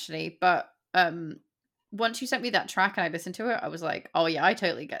one, actually, but once you sent me that track and I listened to it, I was like, oh yeah, I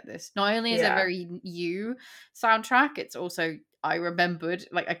totally get this. Not only is it a very you soundtrack, it's also, I remembered,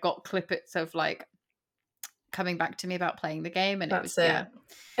 like, I got clippets of, like, coming back to me about playing the game, and that's it.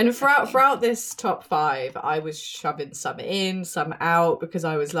 And throughout this top 5, I was shoving some in, some out, because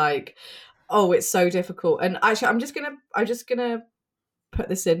I was like, oh, it's so difficult. And actually, I'm just gonna put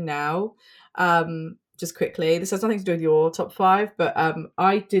this in now, just quickly. This has nothing to do with your top 5, but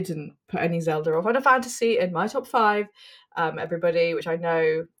I didn't put any Zelda or Final Fantasy in my top 5. Everybody, which I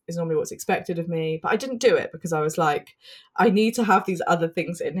know is normally what's expected of me, but I didn't do it because I was like, I need to have these other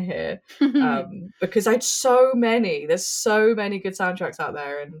things in here, because there's so many good soundtracks out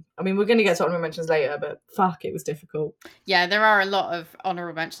there, and I mean, we're going to get to honorable mentions later, but fuck, it was difficult. Yeah, there are a lot of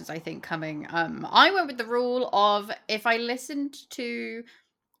honorable mentions, I think, coming. I went with the rule of if I listened to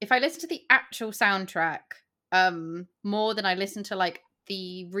the actual soundtrack more than I listened to, like,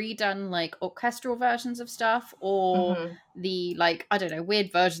 the redone, like, orchestral versions of stuff, or the, like, I don't know,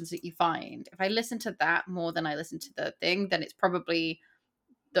 weird versions that you find. If I listen to that more than I listen to the thing, then it's probably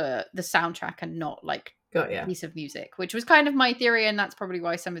the soundtrack and not, like, a piece of music, which was kind of my theory, and that's probably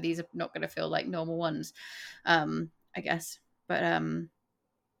why some of these are not going to feel like normal ones, I guess. But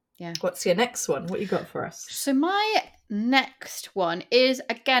yeah. What's your next one? What you got for us? So my next one is,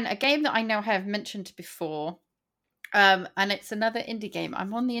 again, a game that I know I have mentioned before. And it's another indie game.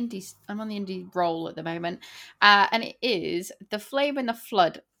 I'm on the indie roll at the moment. And it is The Flame and the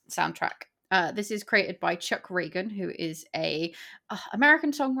Flood soundtrack. This is created by Chuck Ragan, who is a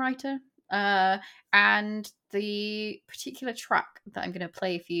American songwriter. And the particular track that I'm going to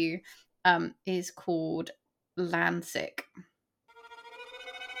play for you is called Landsick.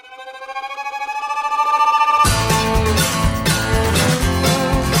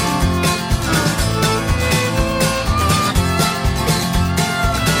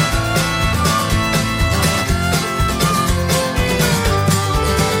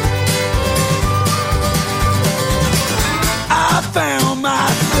 Found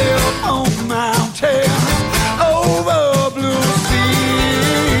myself on a mountain over a blue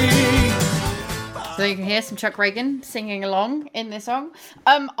sea. So you can hear some Chuck Ragan singing along in this song.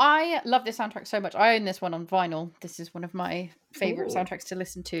 I love this soundtrack so much. I own this one on vinyl. This is one of my favorite soundtracks to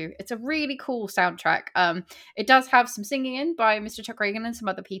listen to. It's a really cool soundtrack. It does have some singing in by Mr. Chuck Ragan and some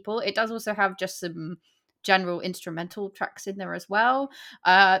other people. It does also have just some general instrumental tracks in there as well.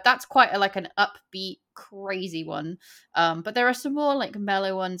 That's quite an upbeat, crazy one. But there are some more like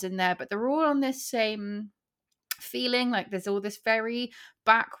mellow ones in there, but they're all on this same feeling. Like there's all this very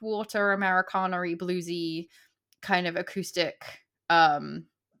backwater Americana-y, bluesy kind of acoustic, kind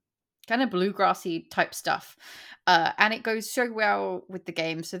of bluegrassy type stuff. And it goes so well with the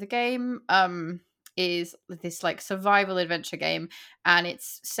game. So the game is this like survival adventure game, and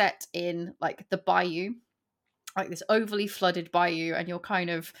it's set in like the bayou, like this overly flooded bayou, and you're kind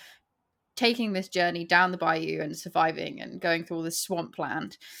of taking this journey down the bayou and surviving and going through all this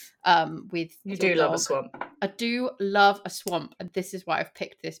swampland with You do love a swamp. I do love a swamp, and this is why I've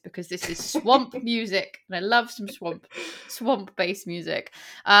picked this, because this is swamp music, and I love some swamp based music.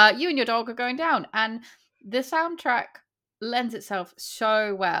 You and your dog are going down, and the soundtrack lends itself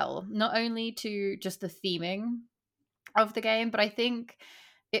so well, not only to just the theming of the game, but I think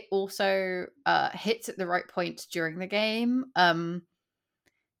it also hits at the right points during the game.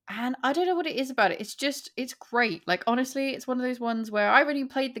 And I don't know what it is about it. It's great. Like, honestly, it's one of those ones where I've only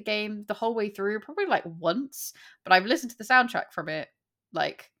played the game the whole way through, probably like once, but I've listened to the soundtrack from it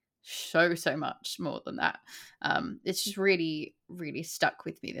like so much more than that. It's just really, really stuck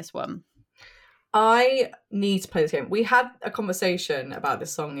with me, this one. I need to play this game. We had a conversation about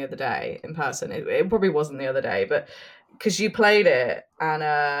this song the other day in person. It probably wasn't the other day, but because you played it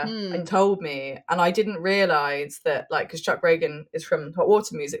and told me, and I didn't realize that, like, because Chuck Ragan is from Hot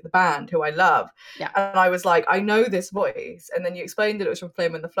Water Music, the band, who I love. Yeah. And I was like, I know this voice. And then you explained that it was from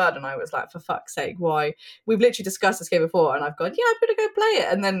Flame in the Flood, and I was like, for fuck's sake, why? We've literally discussed this game before, and I've gone, yeah, I'm going to go play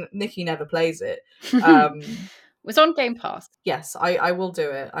it. And then Nikki never plays it. It was on Game Pass. Yes, I will do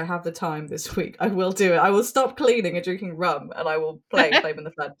it. I have the time this week. I will do it. I will stop cleaning and drinking rum, and I will play Flame in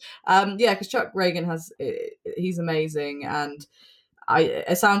the Flood. Yeah, because Chuck Ragan he's amazing, and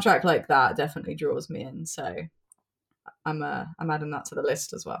a soundtrack like that definitely draws me in. So I'm adding that to the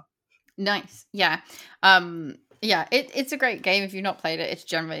list as well. Nice. Yeah. Yeah, it's a great game. If you've not played it, it's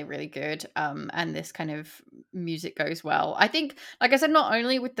generally really good. And this kind of music goes well. I think, like I said, not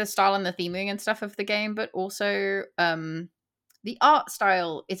only with the style and the theming and stuff of the game, but also the art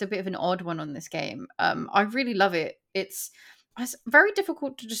style is a bit of an odd one on this game. I really love it. It's very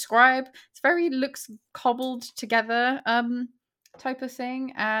difficult to describe. It's very looks cobbled together type of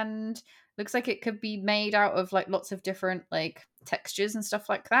thing, and looks like it could be made out of like lots of different like textures and stuff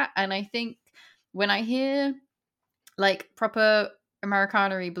like that. And I think when I hear like proper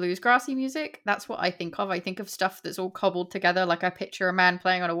Americana-y bluesgrassy music, that's what I think of. I think of stuff that's all cobbled together. Like I picture a man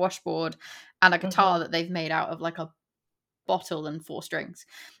playing on a washboard and a guitar that they've made out of like a bottle and 4 strings.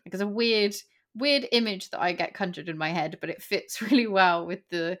 Like it's a weird image that I get conjured in my head, but it fits really well with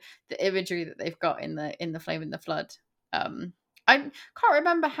the imagery that they've got in the Flame in the Flood. I can't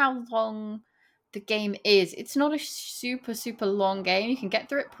remember how long the game is. It's not a super long game. You can get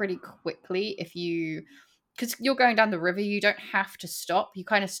through it pretty quickly because you're going down the river. You don't have to stop. You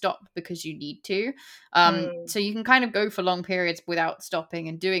kind of stop because you need to. So you can kind of go for long periods without stopping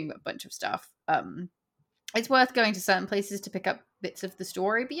and doing a bunch of stuff. It's worth going to certain places to pick up bits of the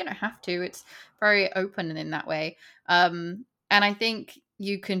story, but you don't have to. It's very open in that way. And I think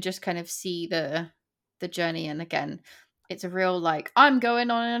you can just kind of see the journey. And again, it's a real like, I'm going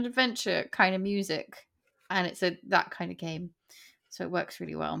on an adventure kind of music, and it's that kind of game. So it works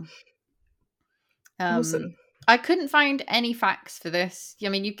really well. Awesome. I couldn't find any facts for this. I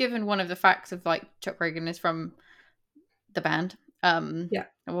mean, you've given one of the facts of like Chuck Ragan is from the band. Yeah.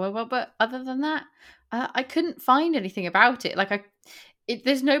 Well, but other than that, I couldn't find anything about it. Like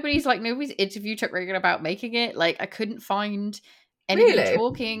nobody's interviewed Chuck Ragan about making it. Like I couldn't find anybody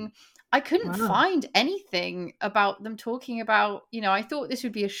talking. I couldn't Wow. find anything about them talking about, I thought this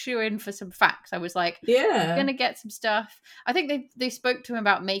would be a shoe-in for some facts. I was like, Yeah. I'm gonna get some stuff. I think they spoke to him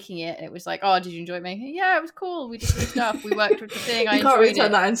about making it, and it was like, oh, did you enjoy making it? Yeah, it was cool. We did some stuff. We worked with the thing. I You can't really enjoyed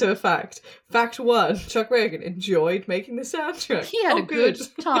turn it. that into a fact. Fact 1, Chuck Reagan enjoyed making the soundtrack. He had a good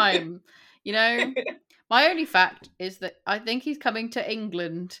time, My only fact is that I think he's coming to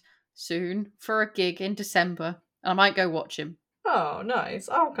England soon for a gig in December, and I might go watch him. Oh, nice.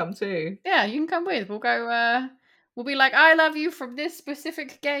 I'll come too. Yeah, you can come with. We'll go, we'll be like, I love you from this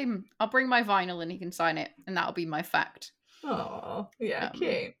specific game. I'll bring my vinyl and he can sign it, and that'll be my fact. Oh, yeah,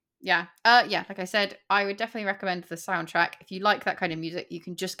 cute. Yeah. Like I said, I would definitely recommend the soundtrack. If you like that kind of music, you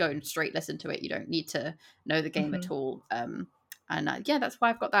can just go and straight listen to it. You don't need to know the game at all. That's why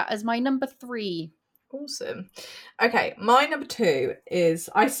I've got that as my number 3. Awesome. Okay, my number 2 is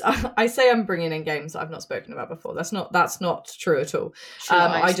I say I'm bringing in games that I've not spoken about before. That's not true at all.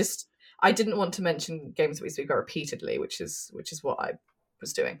 I didn't want to mention games that we speak about repeatedly, which is what I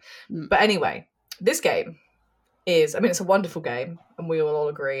was doing. But anyway, this game is, it's a wonderful game, and we will all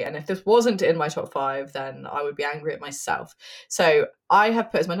agree. And if this wasn't in my top 5, then I would be angry at myself. So I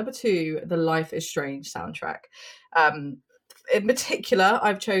have put as my number 2 the Life is Strange soundtrack. In particular,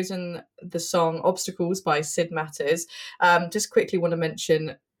 I've chosen the song Obstacles by Sid Matters. Just quickly want to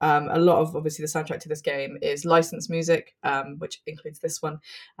mention a lot of, obviously, the soundtrack to this game is licensed music, which includes this one.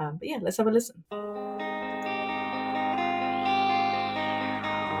 But yeah, let's have a listen.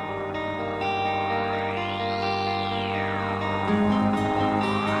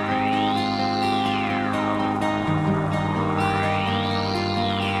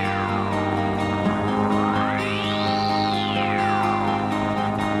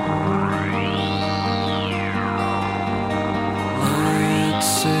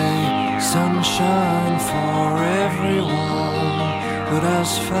 Sunshine for everyone, but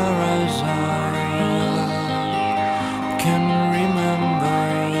as far as I can remember.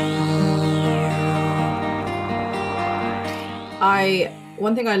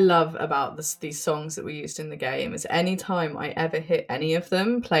 One thing I love about these songs that we used in the game is anytime I ever hit any of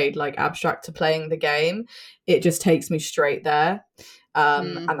them, played like abstract to playing the game, it just takes me straight there.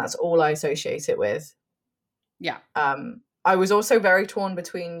 And that's all I associate it with. Yeah. I was also very torn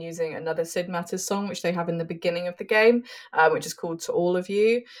between using another Sid Matters song, which they have in the beginning of the game, which is called To All of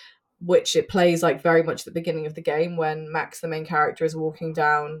You, which it plays like very much at the beginning of the game when Max, the main character, is walking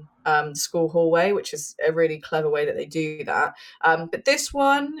down the school hallway, which is a really clever way that they do that. But this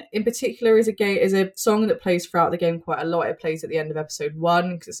one in particular is a song that plays throughout the game quite a lot. It plays at the end of episode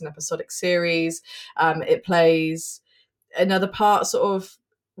 1 because it's an episodic series. It plays another part sort of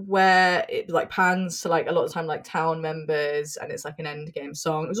where it like pans to like a lot of time like town members, and it's like an end game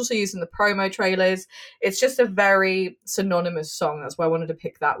song. It was also used in the promo trailers. It's just a very synonymous song. That's why I wanted to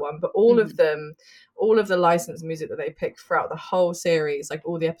pick that one. But all of them, all of the licensed music that they pick throughout the whole series, like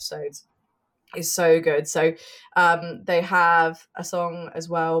all the episodes, is so good. So they have a song as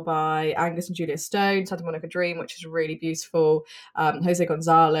well by Angus and Julia Stone, Santa Monica Dream, which is really beautiful. Jose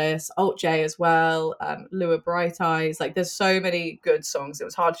Gonzalez, Alt J as well, Lua Bright Eyes. Like there's so many good songs. It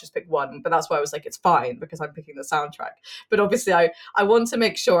was hard to just pick one, but that's why I was like, it's fine because I'm picking the soundtrack. But obviously I want to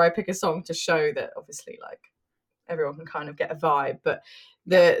make sure I pick a song to show that obviously like everyone can kind of get a vibe. But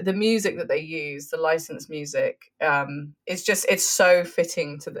the music that they use, the licensed music, it's so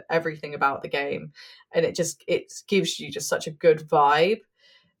fitting to everything about the game, and it gives you just such a good vibe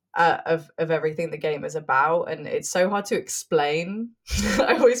of everything the game is about, and it's so hard to explain.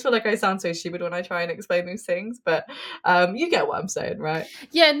 I always feel like I sound so stupid when I try and explain these things, but you get what I'm saying, right?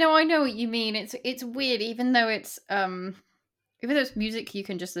 Yeah, no, I know what you mean. It's weird, even though it's music you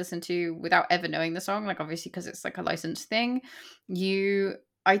can just listen to without ever knowing the song, like obviously because it's like a licensed thing.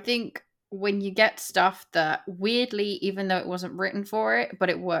 I think when you get stuff that weirdly, even though it wasn't written for it, but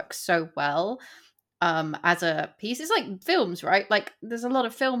it works so well as a piece, it's like films, right? Like there's a lot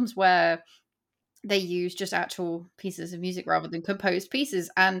of films where they use just actual pieces of music rather than composed pieces,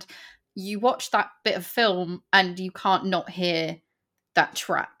 and you watch that bit of film and you can't not hear that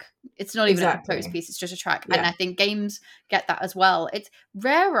track. It's not even a composed piece, it's just a track. Yeah. And I think games get that as well. It's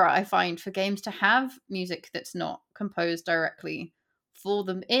rarer, I find, for games to have music that's not composed directly for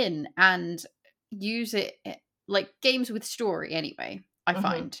them in, and use it like games with story anyway. I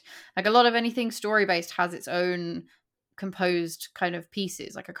find like a lot of anything story based has its own composed kind of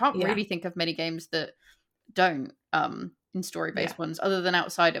pieces. Like I can't really think of many games that don't in story based ones, other than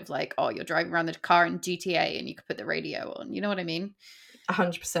outside of like, oh, you're driving around the car in GTA and you could put the radio on, you know what I mean?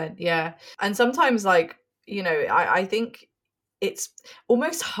 100%, yeah. And sometimes like, you know, I think it's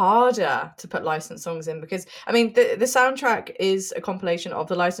almost harder to put licensed songs in, because I mean the soundtrack is a compilation of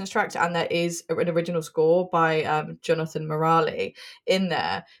the licensed tracks, and there is an original score by Jonathan Morali in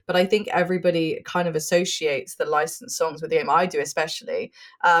there, but I think everybody kind of associates the licensed songs with the game. I do especially,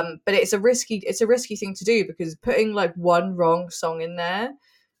 but it's a risky thing to do, because putting like one wrong song in there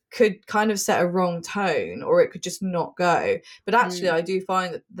could kind of set a wrong tone, or it could just not go. But actually I do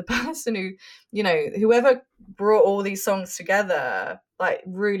find that the person who, you know, whoever brought all these songs together, like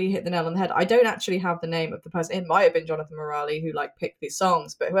really hit the nail on the head. I don't actually have the name of the person. It might have been Jonathan Morali who like picked these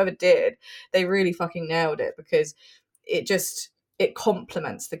songs, but whoever did, they really fucking nailed it, because it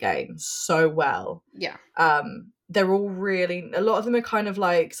complements the game so well. Yeah. They're all really, a lot of them are kind of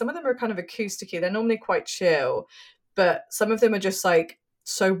like, some of them are kind of acousticy. They're normally quite chill, but some of them are just like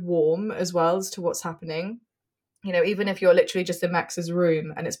so warm as well as to what's happening. You know, even if you're literally just in Max's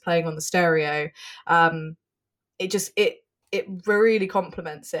room and it's playing on the stereo, it really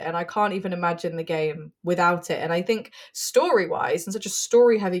complements it, and I can't even imagine the game without it. And I think story-wise, in such a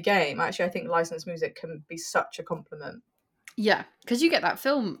story-heavy game, actually I think licensed music can be such a compliment. Yeah, because you get that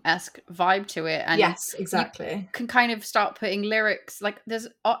film-esque vibe to it, and yes, exactly, you can kind of start putting lyrics. Like there's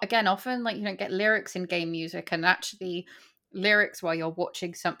again often like you don't get lyrics in game music, and actually lyrics while you're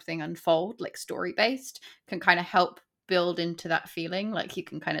watching something unfold, like story based, can kind of help build into that feeling. Like you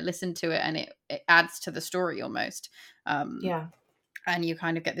can kind of listen to it and it adds to the story almost. Yeah, and you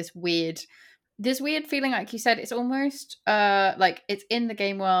kind of get this weird feeling, like you said. It's almost like it's in the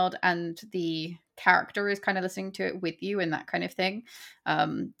game world and the character is kind of listening to it with you and that kind of thing.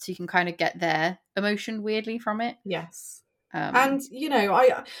 So you can kind of get their emotion weirdly from it. Yes. And you know,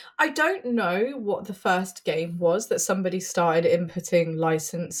 I don't know what the first game was that somebody started inputting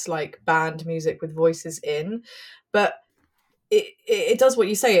licensed like band music with voices in, but it does what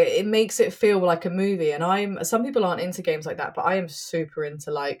you say. It makes it feel like a movie. And some people aren't into games like that, but I am super into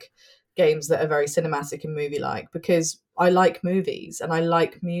like games that are very cinematic and movie like, because I like movies and I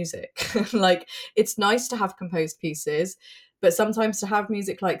like music. Like it's nice to have composed pieces, but sometimes to have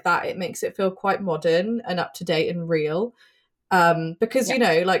music like that, it makes it feel quite modern and up to date and real. Because you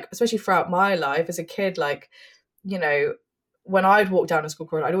know, like especially throughout my life as a kid, like, you know, when I'd walk down a school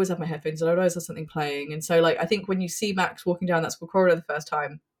corridor, I'd always have my headphones and I'd always have something playing. And so like I think when you see Max walking down that school corridor the first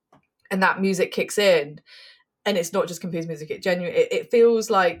time and that music kicks in, and it's not just composed music, it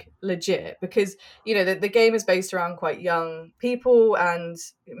feels like legit, because you know the game is based around quite young people, and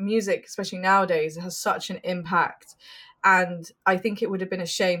music, especially nowadays, has such an impact. And I think it would have been a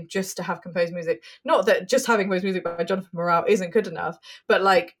shame just to have composed music. Not that just having composed music by Jonathan Morali isn't good enough, but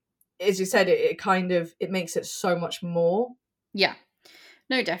like as you said, it makes it so much more. Yeah,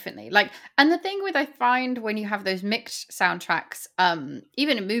 no, definitely. Like, and the thing with, I find when you have those mixed soundtracks,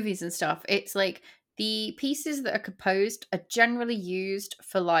 even in movies and stuff, it's like the pieces that are composed are generally used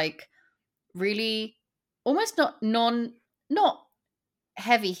for like really almost not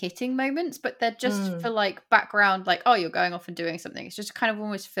heavy hitting moments, but they're just for like background, like, oh, you're going off and doing something. It's just to kind of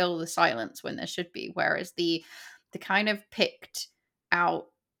almost fill the silence when there should be. Whereas the kind of picked out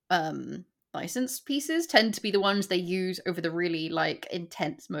licensed pieces tend to be the ones they use over the really like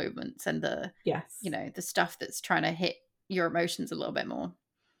intense moments and the you know, the stuff that's trying to hit your emotions a little bit more.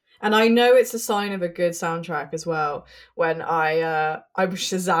 And I know it's a sign of a good soundtrack as well when I'm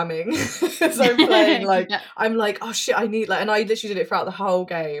shazamming as I'm playing, like I'm like, oh shit, I need like, and I literally did it throughout the whole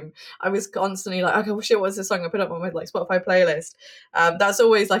game. I was constantly like, okay, well, shit, what's this song? I put it up on my like Spotify playlist. That's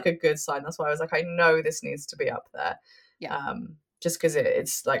always like a good sign. That's why I was like, I know this needs to be up there. Just because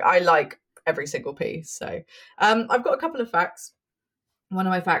it's like I like every single piece. So I've got a couple of facts. One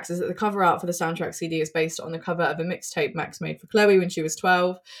of my facts is that the cover art for the soundtrack CD is based on the cover of a mixtape Max made for Chloe when she was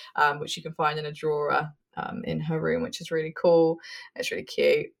 12, which you can find in a drawer in her room, which is really cool. It's really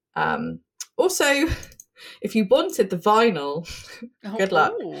cute. Also, if you wanted the vinyl, good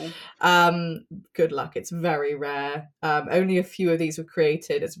luck. Good luck. It's very rare. Only a few of these were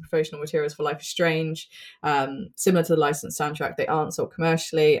created as promotional materials for Life is Strange. Similar to the licensed soundtrack, they aren't sold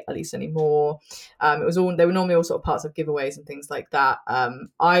commercially, at least anymore. They were normally all sort of parts of giveaways and things like that.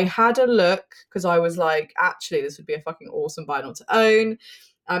 I had a look because I was like, actually, this would be a fucking awesome vinyl to own.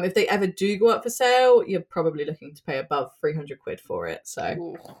 If they ever do go up for sale, you're probably looking to pay above 300 quid for it. So.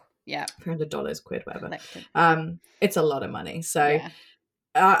 Ooh. Yeah, $300, quid, whatever. It's a lot of money. So,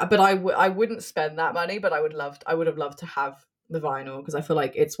 but I wouldn't spend that money. But I would have loved to have the vinyl, because I feel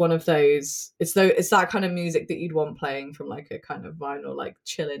like it's one of those. It's that kind of music that you'd want playing from like a kind of vinyl, like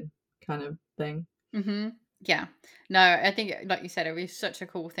chilling kind of thing. Mm-hmm. Yeah. No, I think like you said, it was such a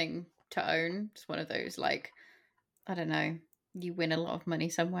cool thing to own. It's one of those like, I don't know, you win a lot of money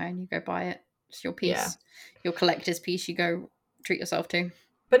somewhere and you go buy it. It's your piece, your collector's piece. You go treat yourself to.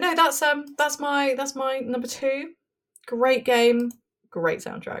 But no, that's my number 2. Great game, great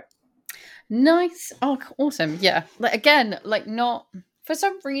soundtrack. Nice. Oh, awesome. Yeah. Like again, like not for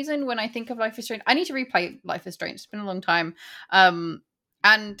some reason when I think of Life is Strange, I need to replay Life is Strange. It's been a long time.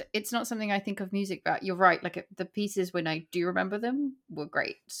 And it's not something I think of music about. You're right. Like the pieces when I do remember them were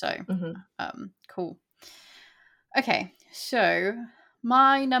great. So cool. Okay. So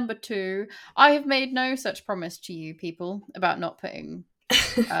my number 2, I have made no such promise to you people about not putting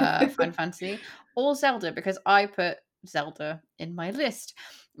Final Fantasy or Zelda, because I put Zelda in my list.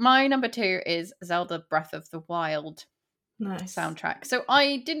 My number 2 is Zelda Breath of the Wild. Nice soundtrack. So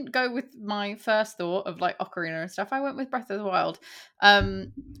I didn't go with my first thought of like Ocarina and stuff. I went with Breath of the Wild.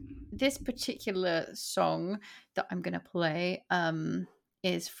 This particular song that I'm gonna play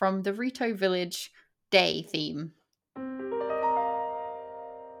is from the Rito Village Day theme.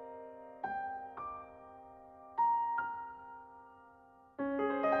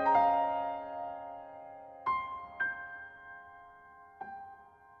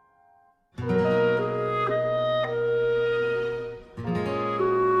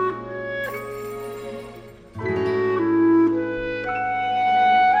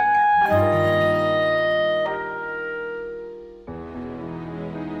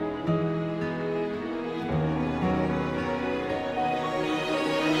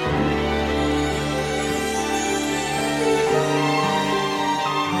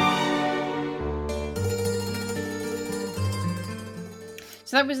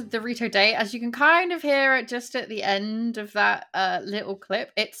 So that was the Rito Day. As you can kind of hear it just at the end of that little clip,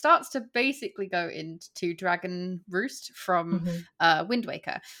 it starts to basically go into Dragon Roost from Wind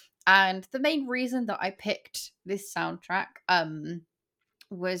Waker. And the main reason that I picked this soundtrack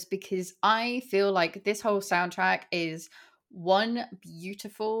was because I feel like this whole soundtrack is one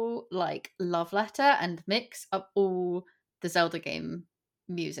beautiful like love letter and mix of all the Zelda game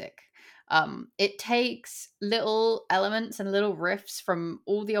music. It takes little elements and little riffs from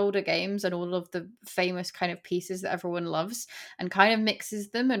all the older games and all of the famous kind of pieces that everyone loves and kind of mixes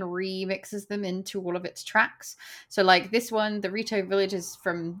them and remixes them into all of its tracks. So like this one, the Rito Village is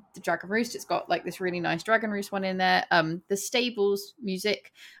from the Dragon Roost. It's got like this really nice Dragon Roost one in there. The Stables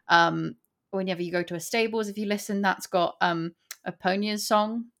music, whenever you go to a stables, if you listen, that's got a Ponya's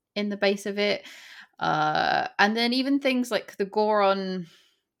song in the base of it. And then even things like the Goron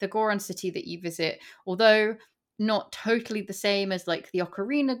city that you visit, although not totally the same as like the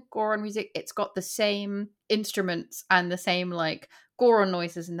Ocarina Goron music, it's got the same instruments and the same like Goron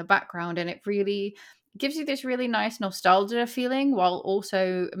noises in the background, and it really gives you this really nice nostalgia feeling while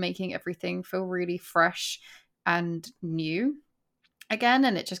also making everything feel really fresh and new again.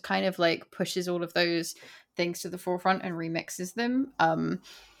 And it just kind of like pushes all of those things to the forefront and remixes them.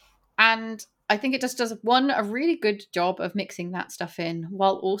 And I think it just does a really good job of mixing that stuff in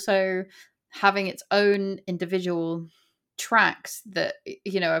while also having its own individual tracks that,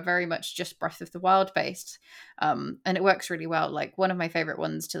 you know, are very much just Breath of the Wild based. And it works really well. Like one of my favorite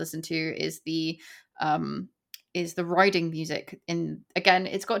ones to listen to is the riding music. Again,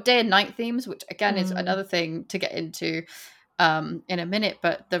 it's got day and night themes, which again is another thing to get into in a minute.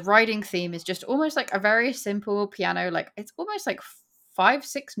 But the riding theme is just almost like a very simple piano, like it's almost like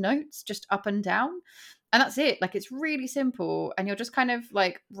 5-6 notes just up and down, and that's it. Like it's really simple, and you're just kind of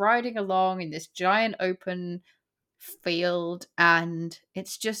like riding along in this giant open field, and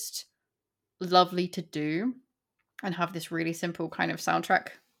it's just lovely to do and have this really simple kind of soundtrack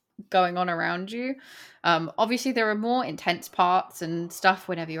going on around you. Obviously there are more intense parts and stuff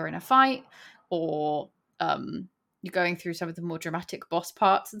whenever you're in a fight or you're going through some of the more dramatic boss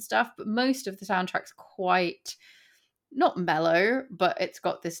parts and stuff, but most of the soundtrack's quite not mellow, but it's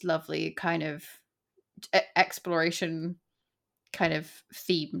got this lovely kind of exploration kind of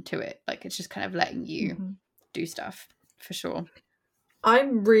theme to it. Like it's just kind of letting you do stuff for sure.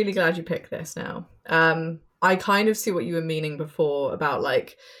 I'm really glad you picked this now. I kind of see what you were meaning before about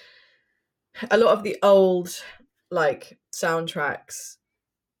like a lot of the old like soundtracks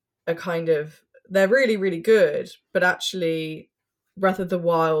are kind of, they're really, really good, but actually Breath of the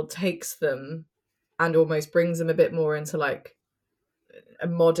Wild takes them and almost brings them a bit more into like a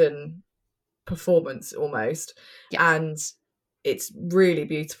modern performance almost. Yeah. And it's really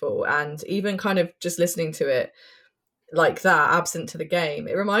beautiful. And even kind of just listening to it like that, absent to the game,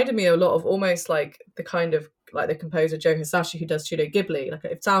 it reminded me a lot of almost like the kind of like the composer Joe Hisaishi who does Studio Ghibli. Like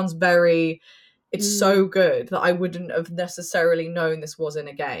it sounds very, it's so good that I wouldn't have necessarily known this was in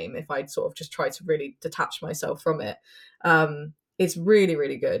a game if I'd sort of just tried to really detach myself from it. It's really,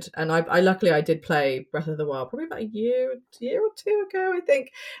 really good. And I luckily I did play Breath of the Wild probably about a year or two ago, I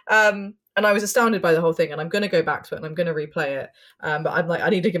think. and I was astounded by the whole thing, and I'm going to go back to it and I'm going to replay it. But I'm like, I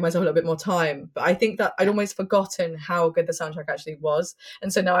need to give myself a little bit more time. But I think that I'd almost forgotten how good the soundtrack actually was.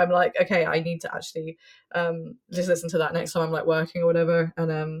 And so now I'm like, okay, I need to actually just listen to that next time I'm like working or whatever.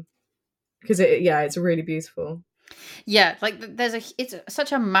 And because it's really beautiful. Yeah, like it's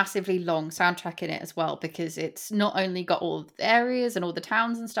such a massively long soundtrack in it as well, because it's not only got all the areas and all the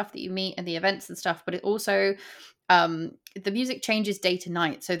towns and stuff that you meet and the events and stuff, but it also the music changes day to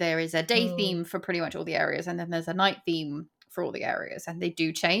night. So there is a day theme for pretty much all the areas, and then there's a night theme for all the areas, and they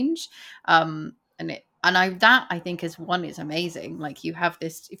do change. I think is amazing. Like, you have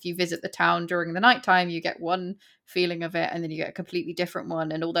this, if you visit the town during the nighttime, you get one feeling of it, and then you get a completely different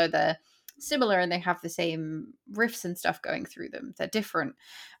one. And although they're similar and they have the same riffs and stuff going through them, they're different,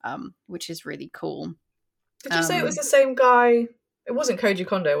 which is really cool. Did you say it was the same guy? It wasn't Koji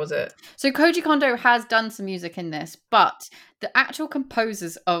Kondo, was it? So Koji Kondo has done some music in this, but the actual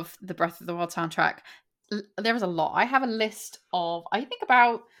composers of the Breath of the Wild soundtrack, there is a lot. I have a list of, I think,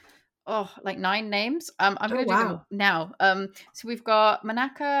 about like 9 names. I'm going to do them now. So we've got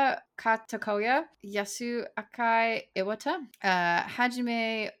Manaka Katakoya, Yasuaki Iwata,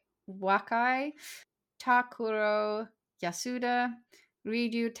 Hajime Wakai, Takuro Yasuda,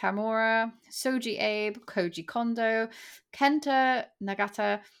 Ryu Tamura, Soji Abe, Koji Kondo, Kenta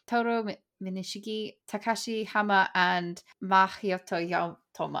Nagata, Toru Minishigi, Takashi Hama, and Mahiyoto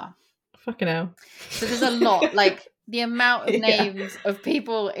Yotoma. Fucking hell. So there's a lot. Like, the amount of names of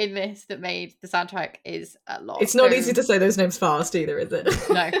people in this that made the soundtrack is a lot. It's not easy to say those names fast either, is it?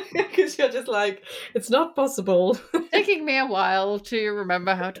 No. Because you're just like, it's not possible. Taking me a while to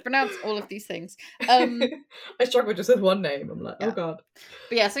remember how to pronounce all of these things. I struggle just with one name. I'm like, oh God.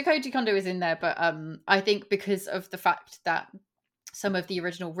 But yeah, so Koji Kondo is in there, but I think because of the fact that some of the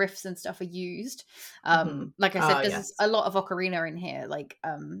original riffs and stuff are used. Like I said, there's a lot of ocarina in here. Like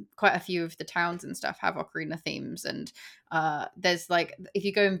quite a few of the towns and stuff have ocarina themes, and there's like, if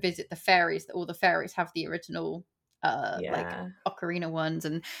you go and visit the fairies, all the fairies have the original like ocarina ones,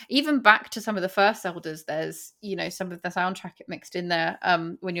 and even back to some of the first Zeldas, there's, you know, some of the soundtrack mixed in there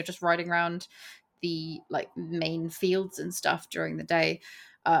when you're just riding around the like main fields and stuff during the day.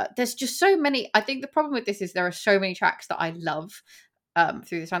 There's just so many. I think the problem with this is there are so many tracks that I love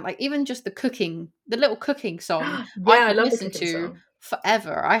through this one. Like, even just the little cooking song, I love listen to song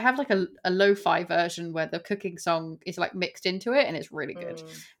forever. I have like a lo-fi version where the cooking song is like mixed into it, and it's really good.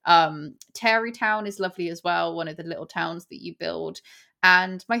 Terry Town is lovely as well, one of the little towns that you build.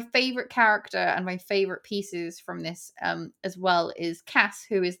 And my favorite character and my favorite pieces from this as well is Cass,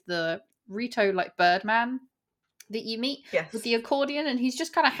 who is the Rito like Birdman that you meet with the accordion, and he's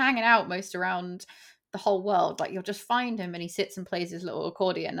just kind of hanging out most around the whole world. Like, you'll just find him and he sits and plays his little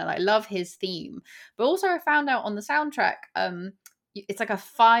accordion, and I love his theme. But also I found out on the soundtrack, it's like a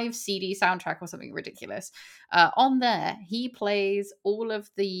 5 CD soundtrack or something ridiculous. On there, he plays all of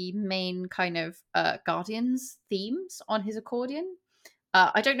the main kind of Guardians themes on his accordion.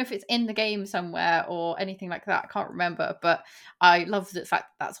 I don't know if it's in the game somewhere or anything like that. I can't remember, but I love the fact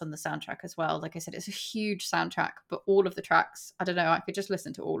that that's on the soundtrack as well. Like I said, it's a huge soundtrack, but all of the tracks, I don't know, I could just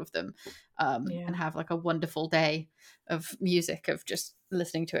listen to all of them and have like a wonderful day of music, of just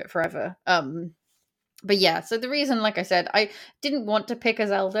listening to it forever. But yeah, so the reason, like I said, I didn't want to pick a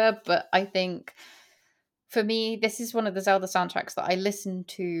Zelda, but I think for me, this is one of the Zelda soundtracks that I listen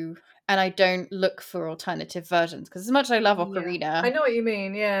to and I don't look for alternative versions, because as much as I love Ocarina, I know what you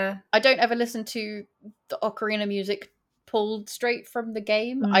mean. I don't ever listen to the Ocarina music pulled straight from the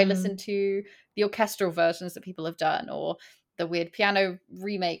game. I listen to the orchestral versions that people have done, or the weird piano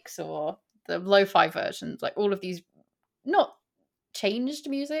remakes, or the lo-fi versions, like all of these not changed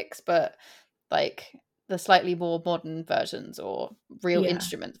musics, but like the slightly more modern versions or real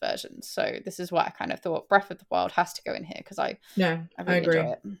instrument versions. So this is why I kind of thought Breath of the Wild has to go in here, because I really agree.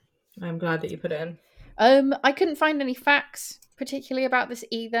 enjoy it. I'm glad that you put it in. I couldn't find any facts particularly about this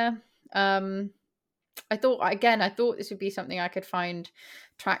either. I thought this would be something I could find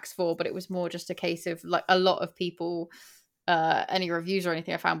tracks for, but it was more just a case of like a lot of people, any reviews or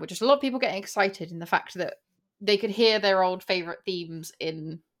anything I found were just a lot of people getting excited in the fact that they could hear their old favorite themes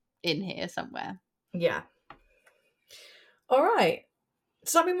in here somewhere. Yeah. All right.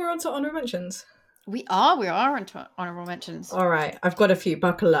 Does that mean we're on to honorable mentions? We are into honorable mentions. All right, I've got a few.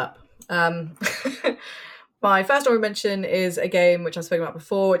 Buckle up. My first honorable mention is a game which I've spoken about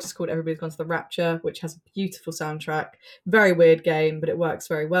before, which is called Everybody's Gone to the Rapture, which has a beautiful soundtrack. Very weird game, but it works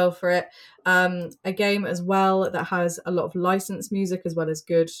very well for it. A game as well that has a lot of licensed music as well as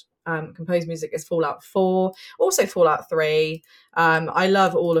good composed music is Fallout 4, also Fallout 3. I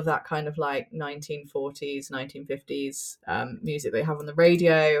love all of that kind of like 1940s, 1950s music they have on the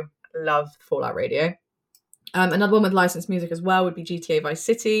radio. love Fallout Radio. Another one with licensed music as well would be GTA Vice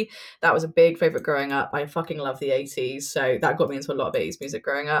City. That was a big favourite growing up. I fucking love the 80s, so that got me into a lot of 80s music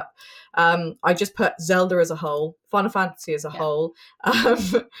growing up. I just put Zelda as a whole, Final Fantasy as a whole.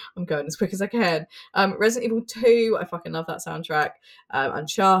 I'm going as quick as I can. Resident Evil 2, I fucking love that soundtrack.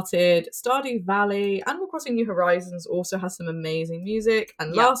 Uncharted, Stardew Valley, Animal Crossing New Horizons also has some amazing music.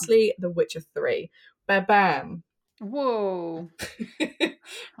 And lastly, The Witcher 3. Bam. Whoa.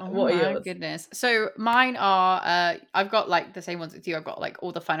 Oh What are my yours? goodness. So mine are I've got like the same ones as you. I've got like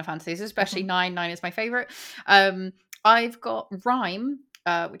all the Final Fantasies, especially 9 is my favorite. I've got Rhyme,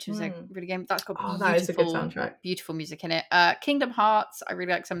 which is a really game that's got that is a good soundtrack, beautiful music in it. Kingdom Hearts, I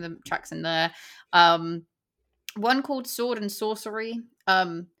really like some of the tracks in there. One called Sword and Sorcery,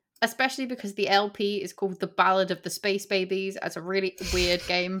 especially because the LP is called The Ballad of the Space Babies. It's a really weird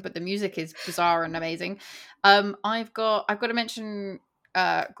game, but the music is bizarre and amazing. I've got to mention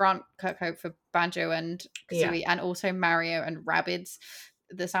Grant Kirkhope for Banjo and Kazooie, and also Mario and Rabbids.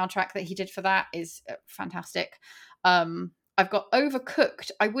 The soundtrack that he did for that is fantastic. I've got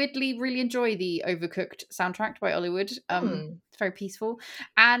Overcooked. I weirdly really enjoy the Overcooked soundtrack by Hollywood. It's very peaceful.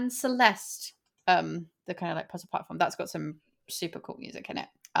 And Celeste, the kind of like puzzle platform, that's got some super cool music in it.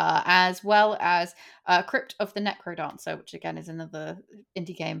 As well as Crypt of the Necrodancer, which again is another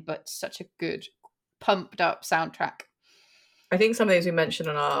indie game, but such a good pumped up soundtrack. I think some of these we mentioned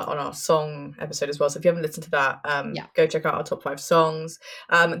on our song episode as well. So if you haven't listened to that, go check out our top 5 songs.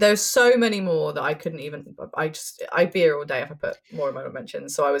 There's so many more that I couldn't even. I'd be here all day if I put more in my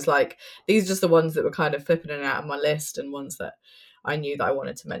mentions. So I was like, these are just the ones that were kind of flipping in and out of my list, and ones that I knew that I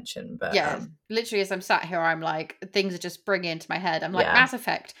wanted to mention. But literally, as I'm sat here, I'm like, things are just springing into my head. I'm like, Mass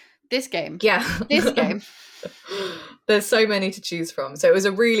Effect, this game, this game. There's so many to choose from, so it was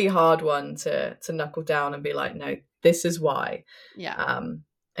a really hard one to knuckle down and be like, no, this is why. And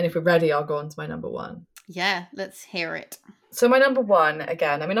if we're ready, I'll go on to my number 1. Let's hear it. So my number 1,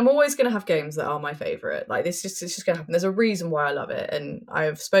 again, I mean, I'm always going to have games that are my favorite. Like it's just going to happen. There's a reason why I love it, and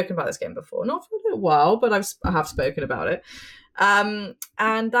I've spoken about this game before, not for a little while, but I have spoken about it. And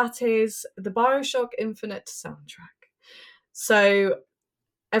that is the BioShock Infinite soundtrack. So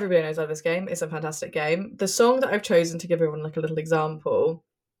everybody knows I love this game. It's a fantastic game. The song that I've chosen to give everyone like a little example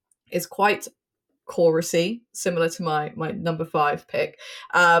is quite chorusy, similar to my number 5 pick.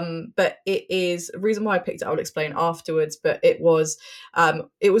 But it is the reason why I picked it, I'll explain afterwards. But it was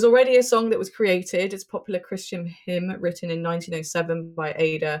already a song that was created. It's a popular Christian hymn written in 1907 by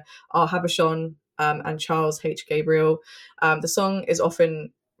Ada R. Habershon and Charles H. Gabriel. The song is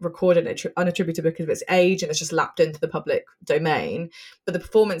often recorded unattributed because of its age, and it's just lapped into the public domain. But the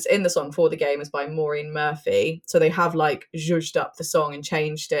performance in the song for the game is by Maureen Murphy, so they have like zhuzhed up the song and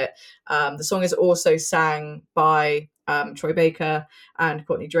changed it. The song is also sang by Troy Baker and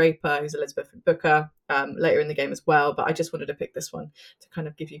Courtney Draper, who's Elizabeth Booker, later in the game as well. But I just wanted to pick this one to kind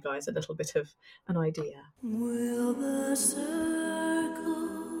of give you guys a little bit of an idea. Will the circle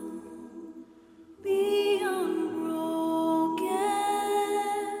be unbroken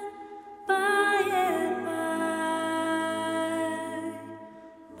by and by,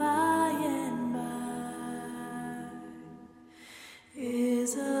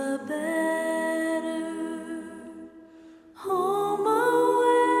 is a better home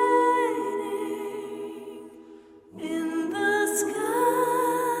awaiting in the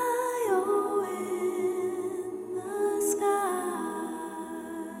sky, oh, in the sky.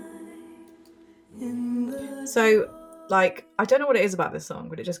 So, like, I don't know what it is about this song,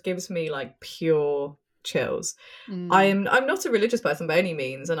 but it just gives me like pure chills. I'm not a religious person by any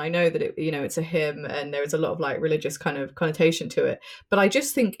means, and I know that it, it's a hymn and there is a lot of like religious kind of connotation to it, but I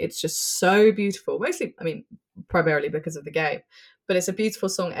just think it's just so beautiful, mostly, I mean, primarily because of the game, but it's a beautiful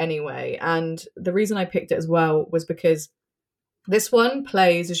song anyway. And the reason I picked it as well was because this one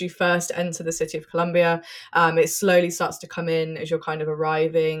plays as you first enter the city of Columbia. It slowly starts to come in as you're kind of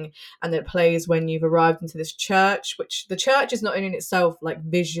arriving, and then it plays when you've arrived into this church, which the church is not only in itself like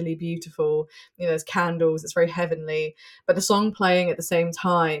visually beautiful, there's candles, it's very heavenly, but the song playing at the same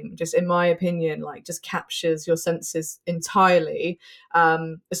time, just in my opinion, like just captures your senses entirely,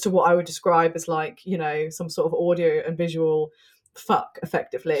 as to what I would describe as like, some sort of audio and visual fuck,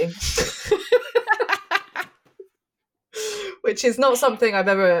 effectively. Which is not something I've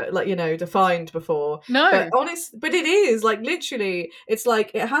ever defined before. No, but it is like literally. It's like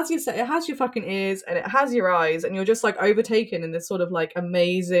it has your fucking ears and it has your eyes, and you're just like overtaken in this sort of like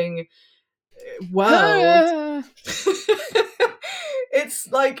amazing world.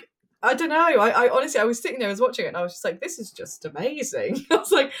 It's like I don't know. I honestly, I was sitting there, I was watching it, and I was just like, this is just amazing. I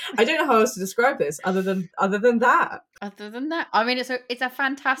was like, I don't know how else to describe this other than that. Other than that, I mean, it's a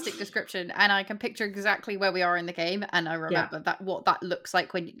fantastic description, and I can picture exactly where we are in the game, and I remember that what that looks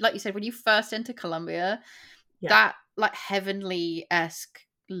like when, like you said, when you first enter Columbia, that like heavenly-esque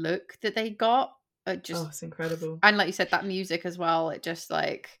look that they got, just it's incredible. And like you said, that music as well, it just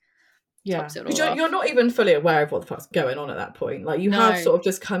like tops it all off. You're not even fully aware of what the fuck's going on at that point. Like you have sort of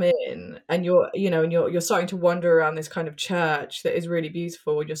just come in, and you're starting to wander around this kind of church that is really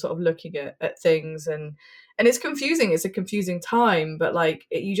beautiful, and you're sort of looking at things, and it's confusing. It's a confusing time, but like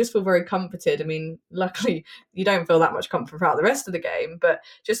you just feel very comforted. I mean, luckily you don't feel that much comfort throughout the rest of the game, but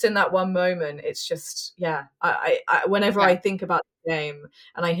just in that one moment, it's just I whenever I think about the game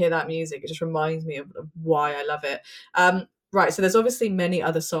and I hear that music, it just reminds me of why I love it. Right, so there's obviously many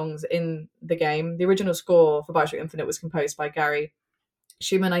other songs in the game. The original score for Bioshock Infinite was composed by Gary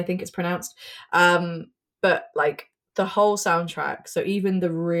Schumann, I think it's pronounced. But like the whole soundtrack, so even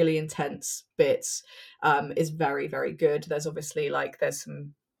the really intense bits, is very, very good. There's obviously there's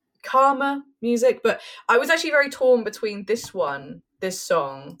some calmer music, but I was actually very torn between this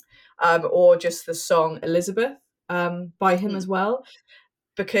song, or just the song Elizabeth by him as well,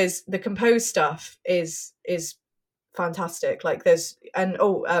 because the composed stuff is fantastic. Like there's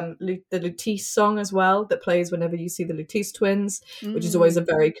the Lutece song as well that plays whenever you see the Lutece twins, which is always a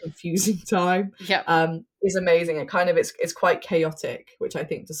very confusing time. Is amazing. It kind of it's quite chaotic, which I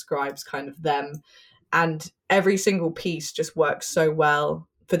think describes kind of them, and every single piece just works so well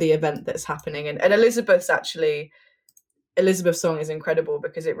for the event that's happening. And Elizabeth's song is incredible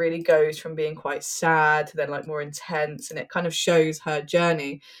because it really goes from being quite sad to then like more intense, and it kind of shows her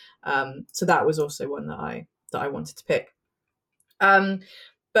journey. So that was also one that I wanted to pick.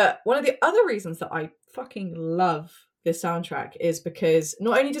 But one of the other reasons that I fucking love this soundtrack is because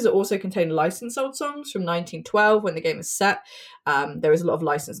not only does it also contain licensed old songs from 1912 when the game is set, there is a lot of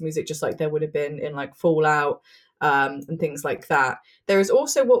licensed music just like there would have been in like Fallout and things like that. There is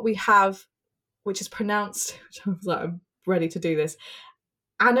also what we have, which is pronounced, which I was like, I'm ready to do this.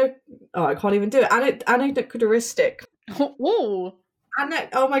 I can't even do it. Anachronistic. Oh.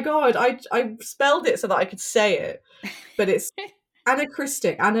 Oh my god, I spelled it so that I could say it, but it's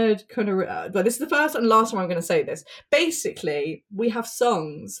anachronistic. But this is the first and last time I'm going to say this. Basically, we have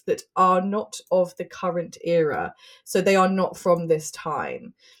songs that are not of the current era, so they are not from this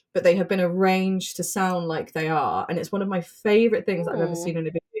time, but they have been arranged to sound like they are, and it's one of my favorite things I've ever seen in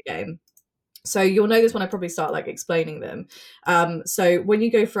a video game. So you'll know this when I probably start like explaining them. So when you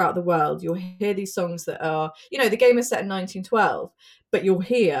go throughout the world, you'll hear these songs that are, the game is set in 1912, but you'll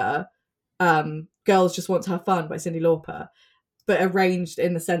hear Girls Just Want to Have Fun by Cyndi Lauper, but arranged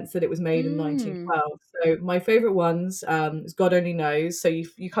in the sense that it was made in 1912. So my favourite ones is God Only Knows. So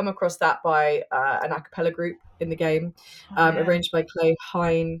you come across that by an a cappella group in the game, arranged by Clay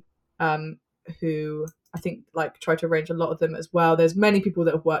Hine, who I think tried to arrange a lot of them as well. There's many people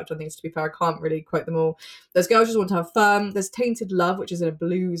that have worked on these, to be fair. I can't really quote them all. There's Girls Just Want to Have Fun. There's Tainted Love, which is in a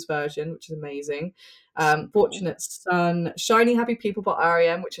blues version, which is amazing. Fortunate Son, Shiny Happy People by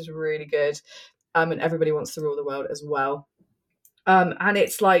R.E.M., which is really good. And Everybody Wants to Rule the World as well. And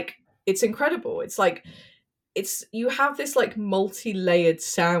it's incredible. You have this multi-layered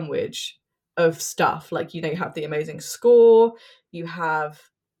sandwich of stuff. You have the amazing score, you have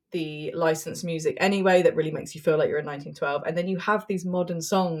the licensed music anyway that really makes you feel like you're in 1912, and then you have these modern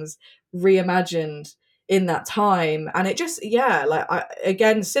songs reimagined in that time, and it just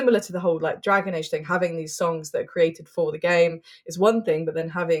again, similar to the whole Dragon Age thing, having these songs that are created for the game is one thing, but then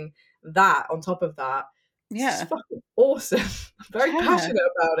having that on top of that, it's fucking awesome. I'm very passionate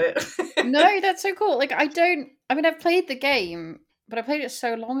about it. No, that's so cool. I've played the game, but I played it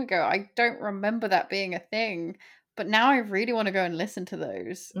so long ago, I don't remember that being a thing. But now I really want to go and listen to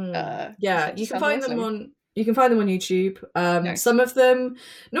those. You can find them on YouTube. Some of them,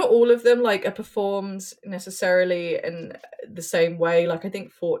 not all of them, are performed necessarily in the same way. I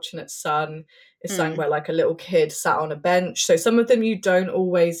think Fortunate Son is sung by a little kid sat on a bench. So some of them you don't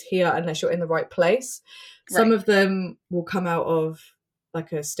always hear unless you're in the right place. Some of them will come out of a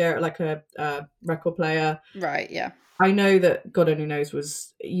record player. Right, yeah. I know that God Only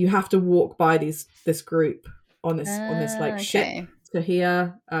Knows you have to walk by this group on this ship to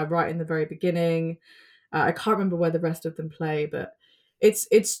hear right in the very beginning. I can't remember where the rest of them play, but it's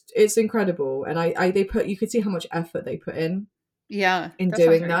incredible, and you could see how much effort they put in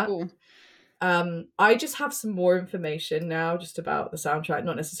doing that. Cool. I just have some more information now just about the soundtrack,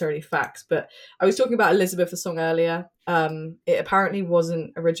 not necessarily facts, but I was talking about Elizabeth, the song earlier. It apparently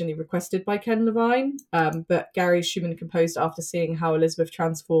wasn't originally requested by Ken Levine, but Gary Schumann composed it after seeing how Elizabeth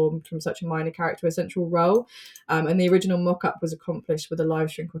transformed from such a minor character to a central role. And the original mock-up was accomplished with a live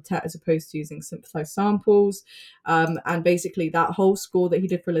string quartet as opposed to using synthesized samples. And basically that whole score that he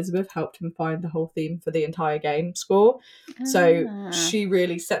did for Elizabeth helped him find the whole theme for the entire game score. So she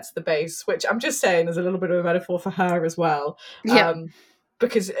really sets the base, which I'm just saying is a little bit of a metaphor for her as well. Yeah.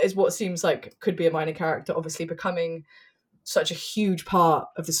 Because it's what seems like could be a minor character obviously becoming such a huge part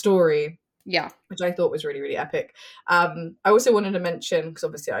of the story. Yeah. Which I thought was really, really epic. I also wanted to mention, because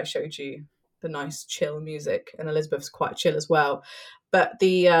obviously I showed you the nice chill music, and Elizabeth's quite chill as well. But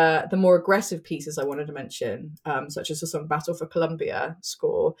the more aggressive pieces I wanted to mention, such as the song Battle for Columbia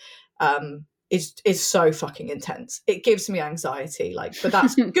score, is so fucking intense. It gives me anxiety, but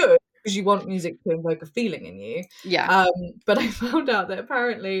that's good because you want music to invoke a feeling in you. Yeah. But I found out that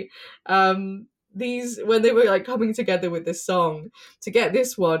apparently these, when they were coming together with this song, to get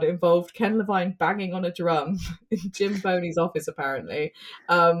this one involved Ken Levine banging on a drum in Jim Boney's office apparently.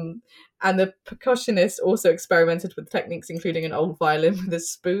 And the percussionist also experimented with techniques including an old violin with a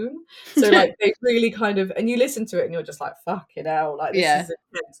spoon. So they really kind of, and you listen to it and you're just like, fucking hell, this is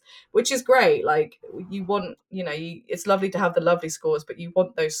intense, which is great. You want, it's lovely to have the lovely scores, but you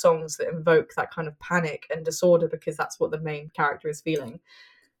want those songs that invoke that kind of panic and disorder because that's what the main character is feeling.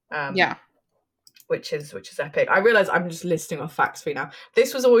 Which is epic. I realise I'm just listing off facts for you now.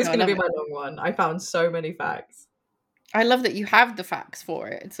 This was always going to be my long one. I found so many facts. I love that you have the facts for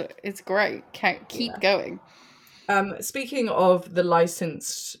it. It's great. Keep going. Speaking of the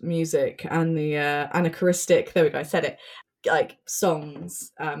licensed music and the anachronistic, there we go, I said it,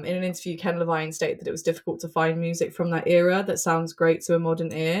 songs. In an interview, Ken Levine stated that it was difficult to find music from that era that sounds great to a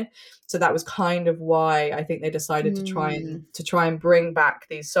modern ear. So that was kind of why I think they decided to try and bring back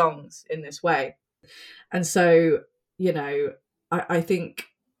these songs in this way. And so, I think,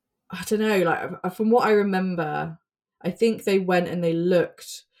 I don't know, from what I remember, I think they went and they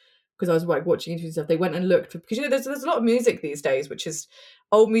looked, because I was watching interviews and stuff, they went and looked, because there's a lot of music these days, which is,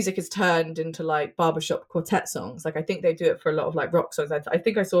 old music is turned into barbershop quartet songs. I think they do it for a lot of rock songs. I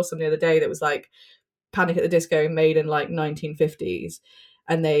think I saw some the other day that was Panic at the Disco made in 1950s,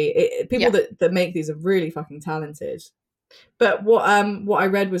 and people that make these are really fucking talented. But what I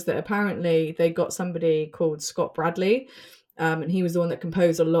read was that apparently they got somebody called Scott Bradley, and he was the one that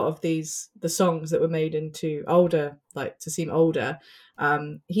composed a lot of the songs that were made into older, to seem older.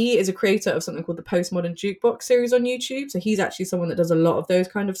 He is a creator of something called the Postmodern Jukebox series on YouTube. So he's actually someone that does a lot of those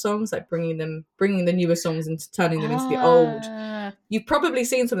kind of songs, bringing the newer songs and turning them into the old. You've probably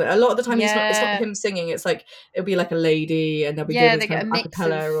seen something. A lot of the time, it's not him singing. It's it'll be a lady, and they'll be doing they get a mix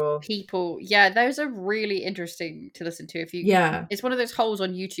of people. Yeah, those are really interesting to listen to. It's one of those holes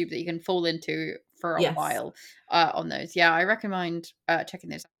on YouTube that you can fall into for a while on those. Yeah, I recommend checking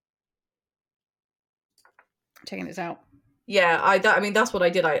this out. Yeah, I mean that's what I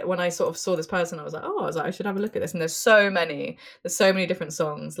did. When I sort of saw this person, I was like, I should have a look at this. And there's so many different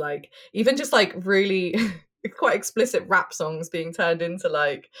songs, even just really quite explicit rap songs being turned into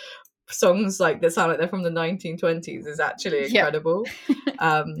songs that sound like they're from the 1920s is actually incredible.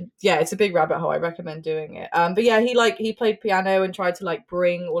 It's a big rabbit hole. I recommend doing it. But yeah, he played piano and tried to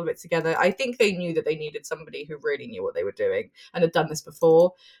bring all of it together. I think they knew that they needed somebody who really knew what they were doing and had done this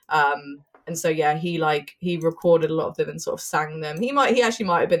before. And so he recorded a lot of them and sort of sang them. He actually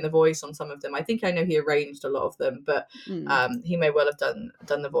might have been the voice on some of them. I think I know he arranged a lot of them, but he may well have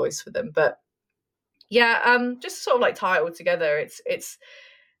done the voice for them. But yeah, just sort of tie it all together. It's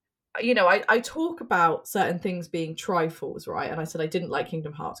I talk about certain things being trifles, right? And I said I didn't like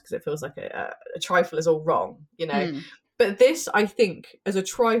Kingdom Hearts because it feels like a trifle is all wrong, But this, I think, as a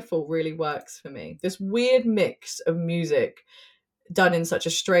trifle really works for me. This weird mix of music done in such a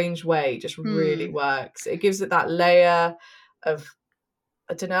strange way just really works. It gives it that layer of,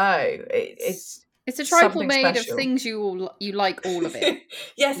 I don't know, it's a trifle made special of things you like, all of it.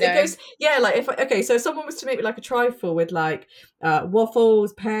 Yes, it goes. So if someone was to make a trifle with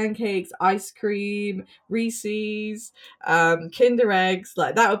waffles, pancakes, ice cream, Reese's, Kinder eggs,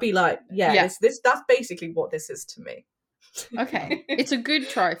 that would be that's basically what this is to me. Okay, it's a good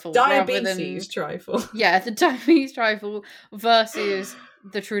trifle. Diabetes trifle. Yeah, the diabetes trifle versus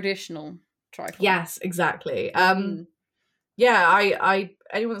the traditional trifle. Yes, exactly. Yeah, I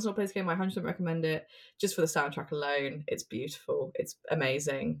anyone that's not played this game, I 100% recommend it. Just for the soundtrack alone, it's beautiful. It's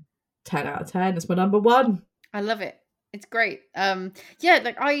amazing. 10 out of 10. It's my number one. I love it. It's great. I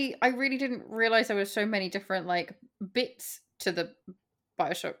really didn't realize there were so many different bits to the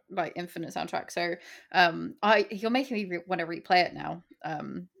BioShock Infinite soundtrack. So you're making me want to replay it now.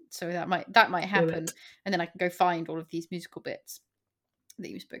 So that might Do happen, it. and then I can go find all of these musical bits that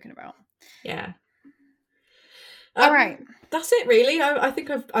you've spoken about. Yeah. All right. That's it, really. I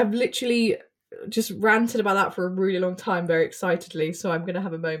think I've literally just ranted about that for a really long time, very excitedly. So I'm going to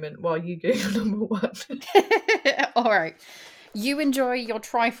have a moment while you go your number one. All right. You enjoy your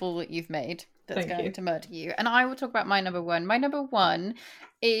trifle that you've made that's Thank going you. to murder you, and I will talk about my number one. My number one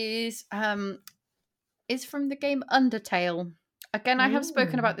is from the game Undertale. Again, I have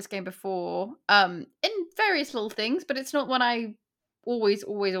spoken about this game before, in various little things, but it's not one I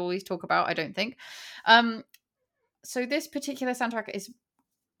always talk about, I don't think. So this particular soundtrack is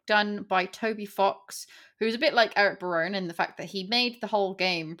done by Toby Fox, who's a bit like Eric Barone in the fact that he made the whole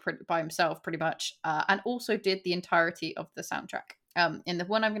game by himself, pretty much, and also did the entirety of the soundtrack. And the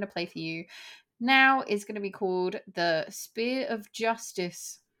one I'm going to play for you now is going to be called The Spear of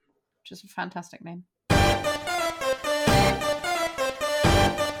Justice, which is a fantastic name.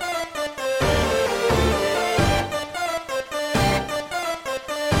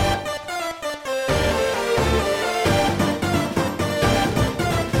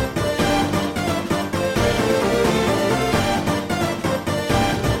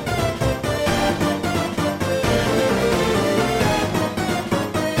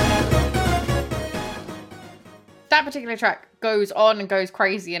 That particular track goes on and goes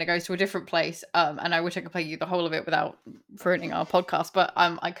crazy, and it goes to a different place. And I wish I could play you the whole of it without ruining our podcast, but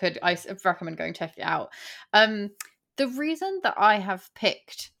I recommend going check it out. The reason that I have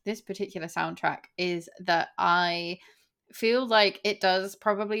picked this particular soundtrack is that I feel like it does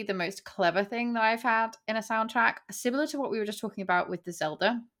probably the most clever thing that I've had in a soundtrack, similar to what we were just talking about with the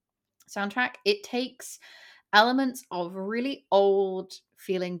Zelda soundtrack. It takes elements of really old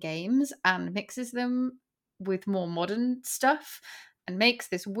feeling games and mixes them with more modern stuff and makes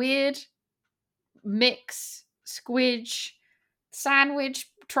this weird mix, squidge, sandwich,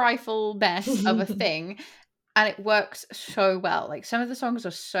 trifle mess of a thing. And it works so well. Like, some of the songs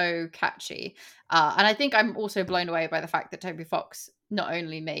are so catchy. And I think I'm also blown away by the fact that Toby Fox not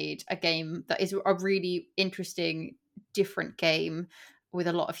only made a game that is a really interesting, different game with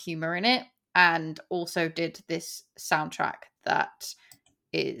a lot of humor in it, and also did this soundtrack that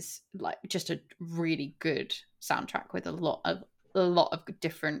is like just a really good soundtrack with a lot of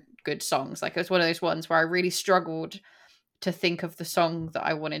different good songs. Like, it was one of those ones where I really struggled to think of the song that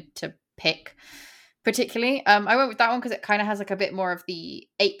I wanted to pick particularly. I went with that one because it kind of has like a bit more of the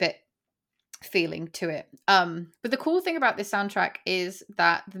 8-bit feeling to it. But the cool thing about this soundtrack is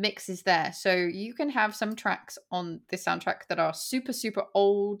that the mix is there. So you can have some tracks on this soundtrack that are super, super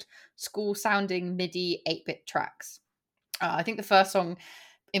old school sounding MIDI 8-bit tracks. I think the first song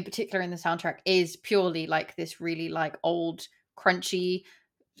in particular in the soundtrack is purely like this really like old, crunchy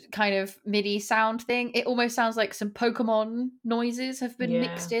kind of MIDI sound thing. It almost sounds like some Pokemon noises have been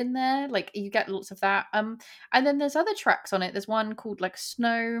mixed in there. Like, you get lots of that. And then there's other tracks on it. There's one called like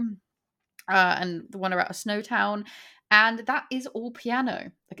Snow, and the one about a snow town, and that is all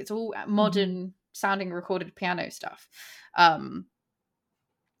piano. Like, it's all modern sounding recorded piano stuff.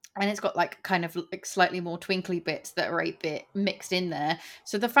 And it's got like kind of like slightly more twinkly bits that are 8-bit mixed in there.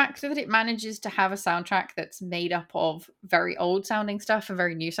 So the fact that it manages to have a soundtrack that's made up of very old sounding stuff and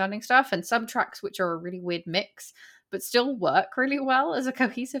very new sounding stuff, and some tracks which are a really weird mix but still work really well as a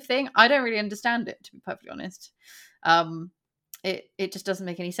cohesive thing, I don't really understand it, to be perfectly honest. It just doesn't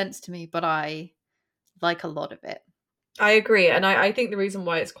make any sense to me, but I like a lot of it. I agree, and I think the reason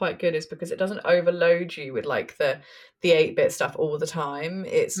why it's quite good is because it doesn't overload you with like the 8-bit stuff all the time.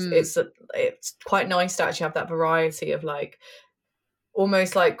 It's quite nice to actually have that variety of like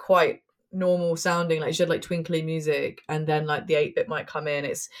almost like quite normal sounding, like you said, like twinkly music, and then like the 8-bit might come in.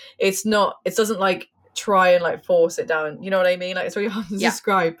 It doesn't like try and like force it down. You know what I mean? Like, it's really hard to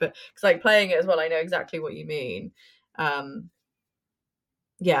describe, but it's like playing it as well, I know exactly what you mean.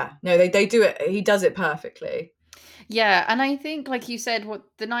 Yeah, no, they do it. He does it perfectly. Yeah, and I think, like you said, what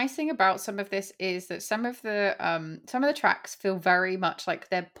the nice thing about some of this is that some of the tracks feel very much like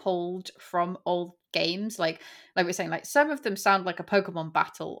they're pulled from old games. Like we're saying, like some of them sound like a Pokemon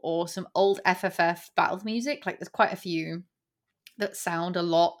battle or some old FFF battle music. Like, there's quite a few that sound a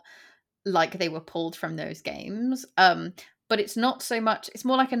lot like they were pulled from those games. But it's not so much, it's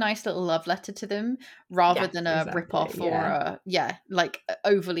more like a nice little love letter to them rather than a rip-off or like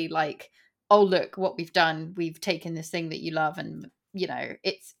overly like, oh, look what we've done, we've taken this thing that you love, and you know,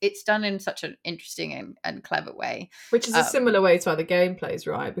 it's done in such an interesting and clever way, which is a similar way to other gameplays,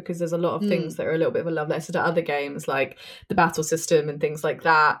 right? Because there's a lot of things that are a little bit of a love letter to other games, like the battle system and things like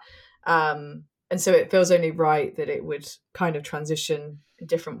that, and so it feels only right that it would kind of transition in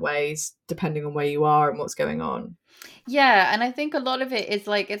different ways depending on where you are and what's going on. Yeah, and I think a lot of it is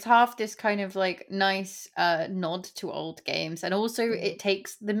like it's half this kind of like nice nod to old games, and also it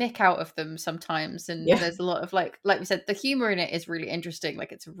takes the mick out of them sometimes. And Yeah. there's a lot of like we said, the humor in it is really interesting.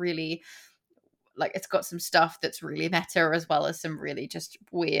 Like it's really like it's got some stuff that's really meta as well as some really just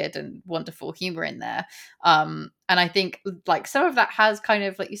weird and wonderful humor in there. And I think like some of that has kind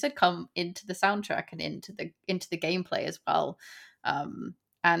of, like you said, come into the soundtrack and into the gameplay as well.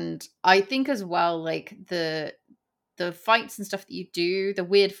 And I think as well, like the fights and stuff that you do, the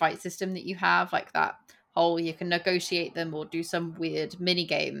weird fight system that you have, like that whole you can negotiate them or do some weird mini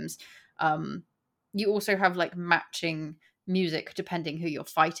games. You also have like matching music depending who you're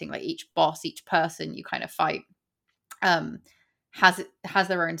fighting. Like each boss, each person you kind of fight has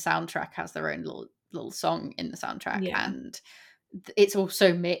their own soundtrack, has their own little song in the soundtrack. Yeah. And it's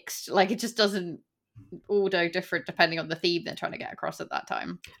also mixed. Like it just doesn't all do different depending on the theme they're trying to get across at that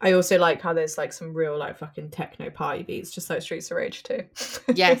time. I also like how there's like some real like fucking techno party beats, just like Streets of Rage 2.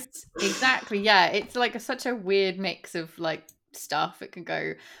 Yes, exactly. Yeah, it's like such a weird mix of like stuff. It can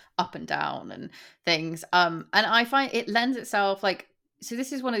go up and down and things. And I find it lends itself like, so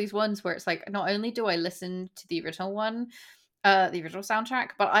this is one of these ones where it's like, not only do I listen to the original one, the original soundtrack,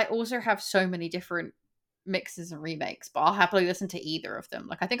 but I also have so many different mixes and remakes, but I'll happily listen to either of them.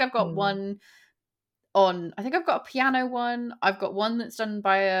 Like I think I've got one I think I've got a piano one. I've got one that's done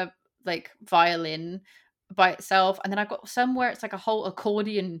by a like violin by itself, and then I've got some where it's like a whole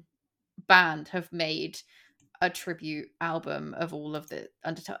accordion band have made a tribute album of all of the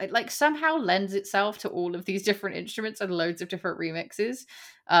Undertale. It like somehow lends itself to all of these different instruments and loads of different remixes,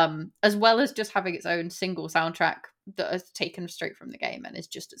 as well as just having its own single soundtrack that is taken straight from the game and is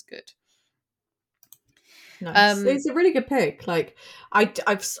just as good. Nice. It's a really good pick. Like I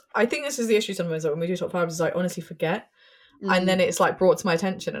think this is the issue sometimes when we do top fives is I honestly forget, and then it's like brought to my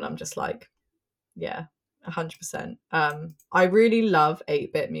attention and I'm just like, yeah, 100%. I really love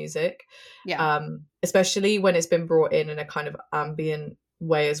 8-bit music, especially when it's been brought in a kind of ambient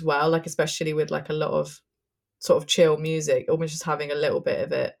way as well, like especially with like a lot of sort of chill music, almost just having a little bit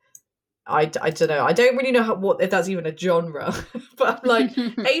of it. I don't know. I don't really know if that's even a genre, but I'm like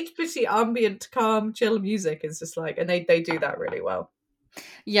 8-bit ambient, calm, chill music is just like, and they do that really well.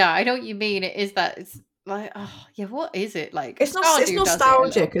 Yeah, I know what you mean. It is that it's like, oh yeah, what is it like? It's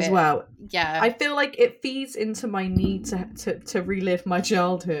nostalgic as well. Yeah, I feel like it feeds into my need to relive my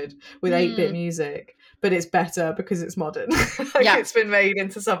childhood with 8-bit music, but it's better because it's modern. It's been made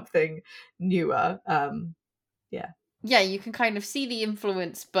into something newer. Yeah, you can kind of see the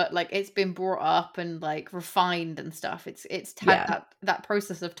influence, but like it's been brought up and like refined and stuff. It's that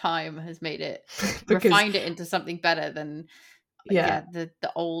process of time has made it refined it into something better than the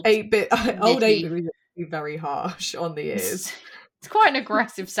old 8-bit. Old 8-bit music can be very harsh on the ears. It's quite an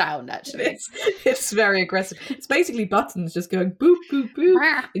aggressive sound, actually. It's very aggressive. It's basically buttons just going boop boop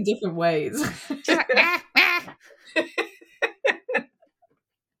boop in different ways.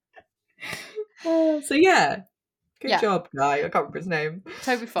 So yeah. Good job, guy. I can't remember his name.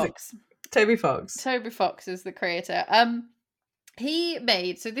 Toby Fox. Toby Fox. Toby Fox is the creator. He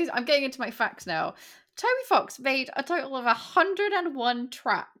made, so this, I'm getting into my facts now. Toby Fox made a total of 101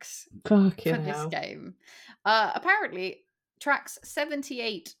 tracks for this game. Apparently, tracks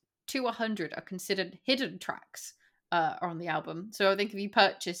 78 to 100 are considered hidden tracks on the album. So I think if you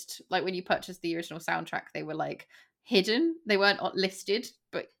purchased, like when you purchased the original soundtrack, they were like hidden. They weren't listed,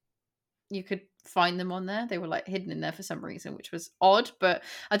 but you could find them on there. They were like hidden in there for some reason, which was odd, but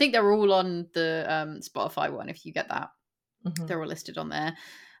I think they're all on the Spotify one. If you get that, they're all listed on there.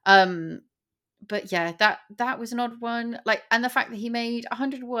 But yeah, that was an odd one. Like, and the fact that he made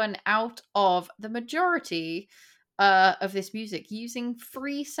 101 out of the majority of this music using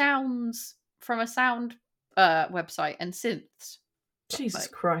free sounds from a sound website and synths. Jesus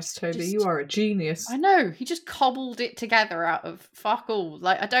Christ, Toby, you are a genius. I know. He just cobbled it together out of fuck all.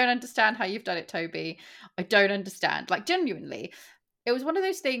 Like, I don't understand how you've done it, Toby. I don't understand. Like, genuinely, it was one of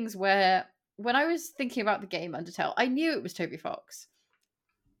those things where when I was thinking about the game Undertale, I knew it was Toby Fox.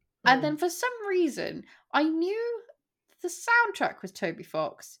 And then for some reason, I knew the soundtrack was Toby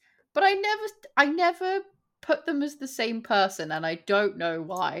Fox, but I never put them as the same person, and I don't know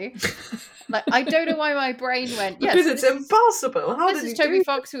why. Like, I don't know why my brain went, yes, because it's impossible. How this is Toby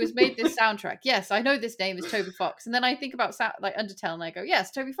Fox who has made this soundtrack. Yes, I know this name is Toby Fox. And then I think about like Undertale and I go,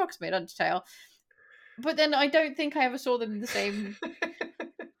 yes, Toby Fox made Undertale. But then I don't think I ever saw them in the same...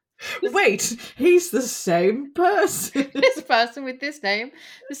 Wait, he's the same person. This person with this name,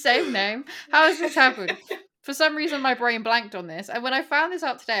 the same name. How has this happened? For some reason, my brain blanked on this. And when I found this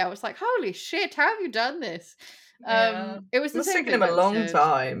out today, I was like, holy shit, how have you done this? It was the It's same taken him thing a like long we said.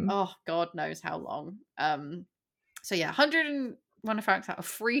 time. Oh, God knows how long. So yeah, 101 facts out of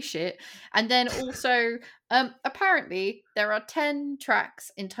free shit. And then also, apparently there are 10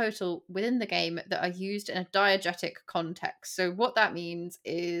 tracks in total within the game that are used in a diegetic context. So what that means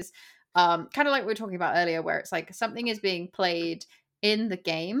is kind of like we were talking about earlier, where it's like something is being played in the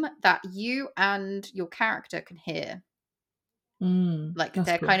game that you and your character can hear. Like That's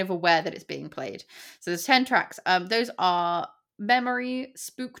they're cool. kind of aware that it's being played. So there's 10 tracks. Those are Memory,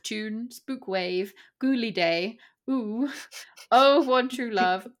 Spook Tune, Spook Wave, Ghoulie Day, Ooh, Oh One True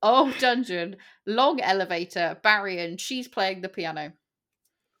Love, Oh Dungeon, Long Elevator, Barry, and She's Playing the Piano.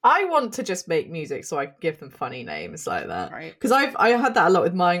 I want to just make music so I can give them funny names like that. Right. Because I had that a lot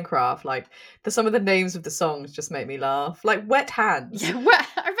with Minecraft. Like some of the names of the songs just make me laugh. Like Wet Hands. Yeah,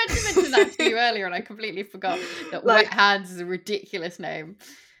 I meant to mention that to you earlier and I completely forgot that Like- Wet Hands is a ridiculous name.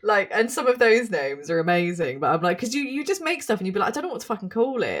 Like, and some of those names are amazing. But I'm like, because you just make stuff and you'd be like, I don't know what to fucking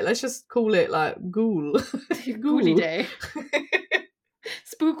call it. Let's just call it like Ghoul. Ghoulie Day.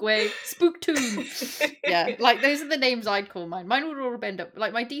 Spook Wave, Spook Tune. Yeah, like those are the names I'd call mine. Mine would all end up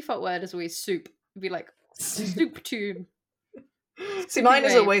like my default word is always soup. It'd be like Soup Tune. See, mine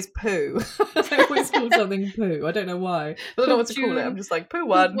is Wave. always poo. I always call something poo. I don't know why. I don't know what to call it. I'm just like poo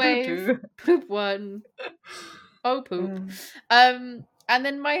one, poo Wave, two. Poop one. Oh poop. And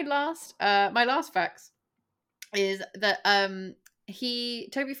then my last facts is that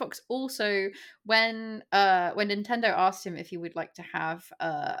Toby Fox also when Nintendo asked him if he would like to have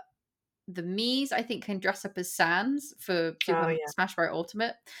the Mii's, I think, can dress up as Sans for Super Smash Bros.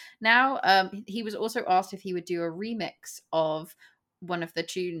 Ultimate. Now, he was also asked if he would do a remix of one of the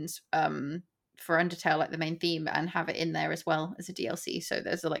tunes for Undertale, like the main theme, and have it in there as well as a DLC. So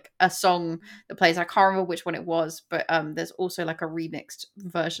there's a song that plays. I can't remember which one it was, but there's also like a remixed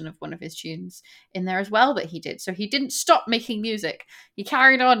version of one of his tunes in there as well that he did. So he didn't stop making music. He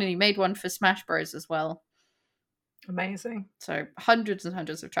carried on and he made one for Smash Bros. As well. Amazing. So hundreds and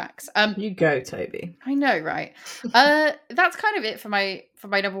hundreds of tracks. You go, Toby. I know, right? That's kind of it for my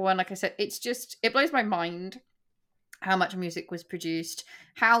number one. Like I said, it blows my mind how much music was produced,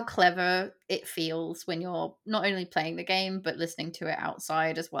 how clever it feels when you're not only playing the game but listening to it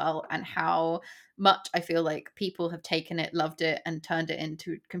outside as well, and how much I feel like people have taken it, loved it, and turned it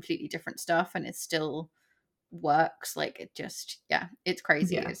into completely different stuff, and it still works. Like it just, it's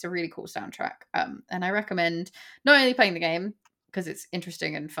crazy. Yeah. It's a really cool soundtrack, and I recommend not only playing the game because it's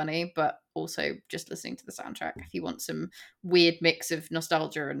interesting and funny, but also just listening to the soundtrack if you want some weird mix of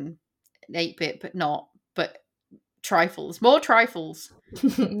nostalgia and 8-bit but more trifles.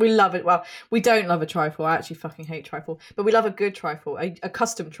 We love it. Well, we don't love a trifle. I actually fucking hate trifle, but we love a good trifle, a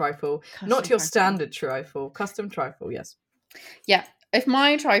custom trifle, not your standard trifle. Custom trifle, yes. Yeah. If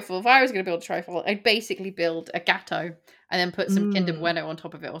I was going to build a trifle, I'd basically build a gatto and then put some Kinder Bueno on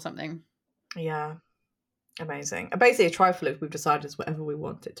top of it or something. Yeah. Amazing. And basically, a trifle, if we've decided, is whatever we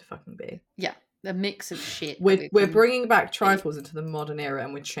want it to fucking be. Yeah. A mix of shit. We're bringing back trifles into the modern era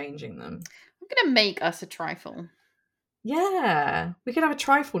and we're changing them. I'm going to make us a trifle. Yeah. We could have a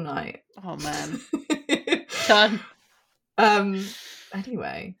trifle night. Oh, man. Done.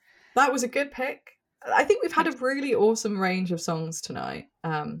 Anyway, that was a good pick. I think we've had a really awesome range of songs tonight.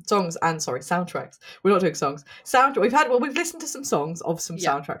 Soundtracks. We're not doing songs. We've listened to some songs of some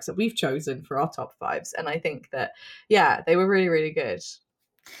soundtracks that we've chosen for our top fives, and I think that they were really, really good.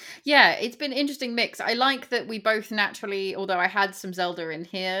 Yeah, it's been an interesting mix. I like that we both naturally, although I had some Zelda in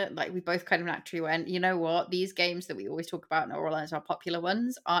here, like we both kind of naturally went, you know what, these games that we always talk about and realize are popular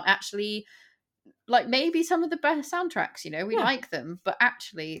ones aren't actually like maybe some of the best soundtracks, we like them, but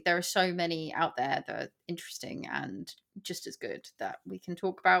actually there are so many out there that are interesting and just as good that we can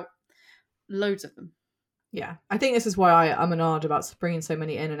talk about loads of them. Yeah, I think this is why I'm an ard about bringing so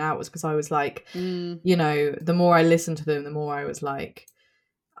many in and out, was because I was like, the more I listened to them, the more I was like,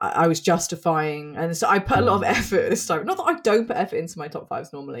 I was justifying, and so I put a lot of effort this time. Not that I don't put effort into my top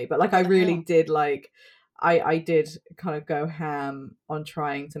fives normally, but like I really did. Like I did kind of go ham on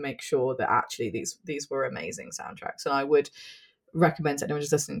trying to make sure that actually these were amazing soundtracks, and I would recommend to anyone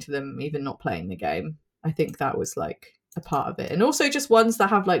just listening to them, even not playing the game. I think that was like a part of it, and also just ones that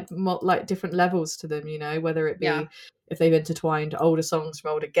have like different levels to them. Whether it be if they've intertwined older songs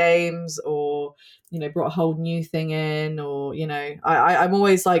from older games, or brought a whole new thing in, or I'm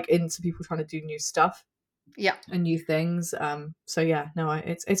always like into people trying to do new stuff, and new things. So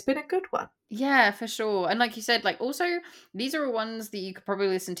it's been a good one. Yeah, for sure. And like you said, like also these are ones that you could probably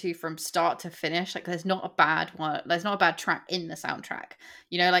listen to from start to finish. Like there's not a bad one. There's not a bad track in the soundtrack.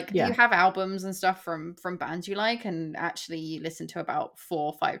 You know, like Yeah. you have albums and stuff from bands you like, and actually you listen to about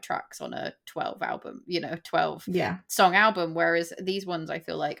 4 or 5 tracks on a 12 album, 12 Yeah. song album. Whereas these ones, I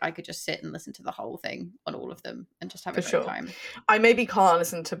feel like I could just sit and listen to the whole thing on all of them and just have a For great sure. time. I maybe can't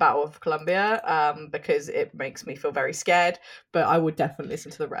listen to Battle of Columbia because it makes me feel very scared, but I would definitely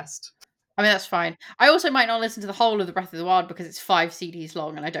listen to the rest. I mean, that's fine. I also might not listen to the whole of the Breath of the Wild because it's 5 CDs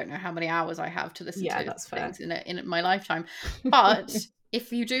long, and I don't know how many hours I have to listen to that's fair. things in my lifetime. But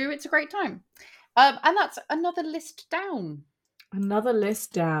if you do, it's a great time. And that's another list down. Another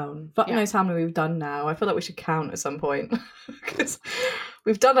list down. Fuck Yeah. knows how many we've done now. I feel like we should count at some point because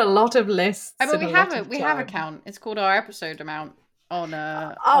we've done a lot of lists. But in we a lot have of we have a time. count. It's called our episode amount on Oh,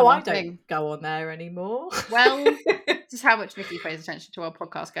 on I our don't thing. go on there anymore. Well, this is how much Vicky pays attention to our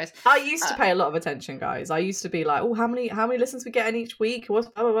podcast, guys. I used to pay a lot of attention, guys. I used to be like, "Oh, how many listens we get in each week? What's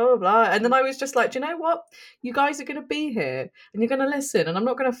blah blah blah blah blah." And then I was just like, "Do you know what? You guys are going to be here, and you're going to listen, and I'm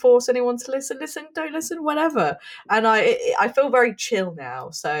not going to force anyone to listen. Listen, don't listen, whatever." And I feel very chill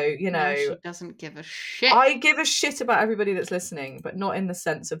now. So No, she doesn't give a shit. I give a shit about everybody that's listening, but not in the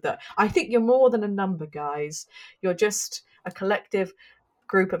sense of that. I think you're more than a number, guys. You're just a collective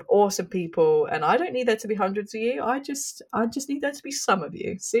group of awesome people, and I don't need there to be hundreds of you. I just need there to be some of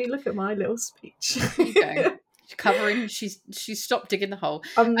you. See, look at my little speech. There you go. She's covering. She's stopped digging the hole.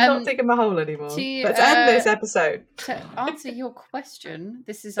 I'm not digging my hole anymore. Let's end this episode. To answer your question,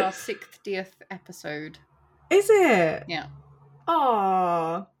 this is our 60th episode. Is it? Yeah.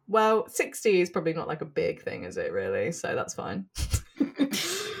 Ah, well, 60 is probably not like a big thing, is it? Really? So that's fine.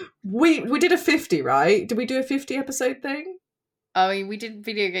 We did a 50, right? Did we do a 50 episode thing? I mean, we did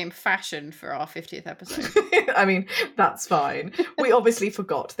video game fashion for our 50th episode. I mean, that's fine. We obviously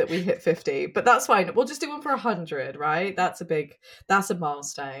forgot that we hit 50, but that's fine. We'll just do one for 100, right? That's a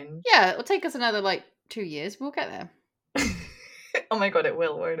milestone. Yeah, it'll take us another 2 years. We'll get there. Oh my god, it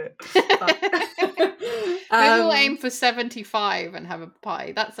will, won't it? Maybe we'll aim for 75 and have a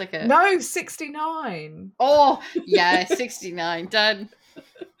pie. That's like a... No, 69. Oh, yeah, 69. Done.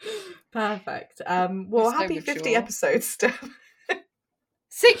 Perfect. Well, so happy 50 mature. episodes, Steph.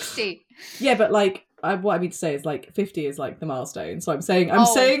 60. Yeah, but what I mean to say is 50 is the milestone. So I'm saying I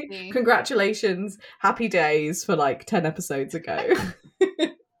see. congratulations, happy days for 10 episodes ago.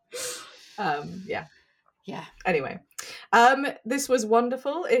 Yeah. Yeah. Anyway, this was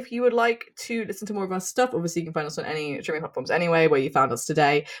wonderful. If you would like to listen to more of our stuff, obviously you can find us on any streaming platforms anyway, where you found us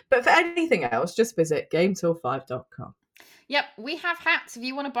today. But for anything else, just visit GameTill5.com. Yep, we have hats. If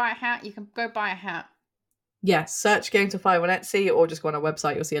you want to buy a hat, you can go buy a hat. Yes, search Game Till 5 on Etsy, or just go on our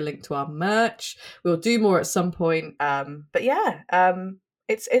website. You'll see a link to our merch. We'll do more at some point. But yeah,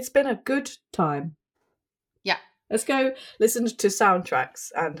 it's been a good time. Yeah. Let's go listen to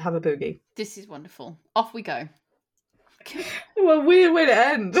soundtracks and have a boogie. This is wonderful. Off we go. Well, weird way to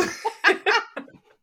end.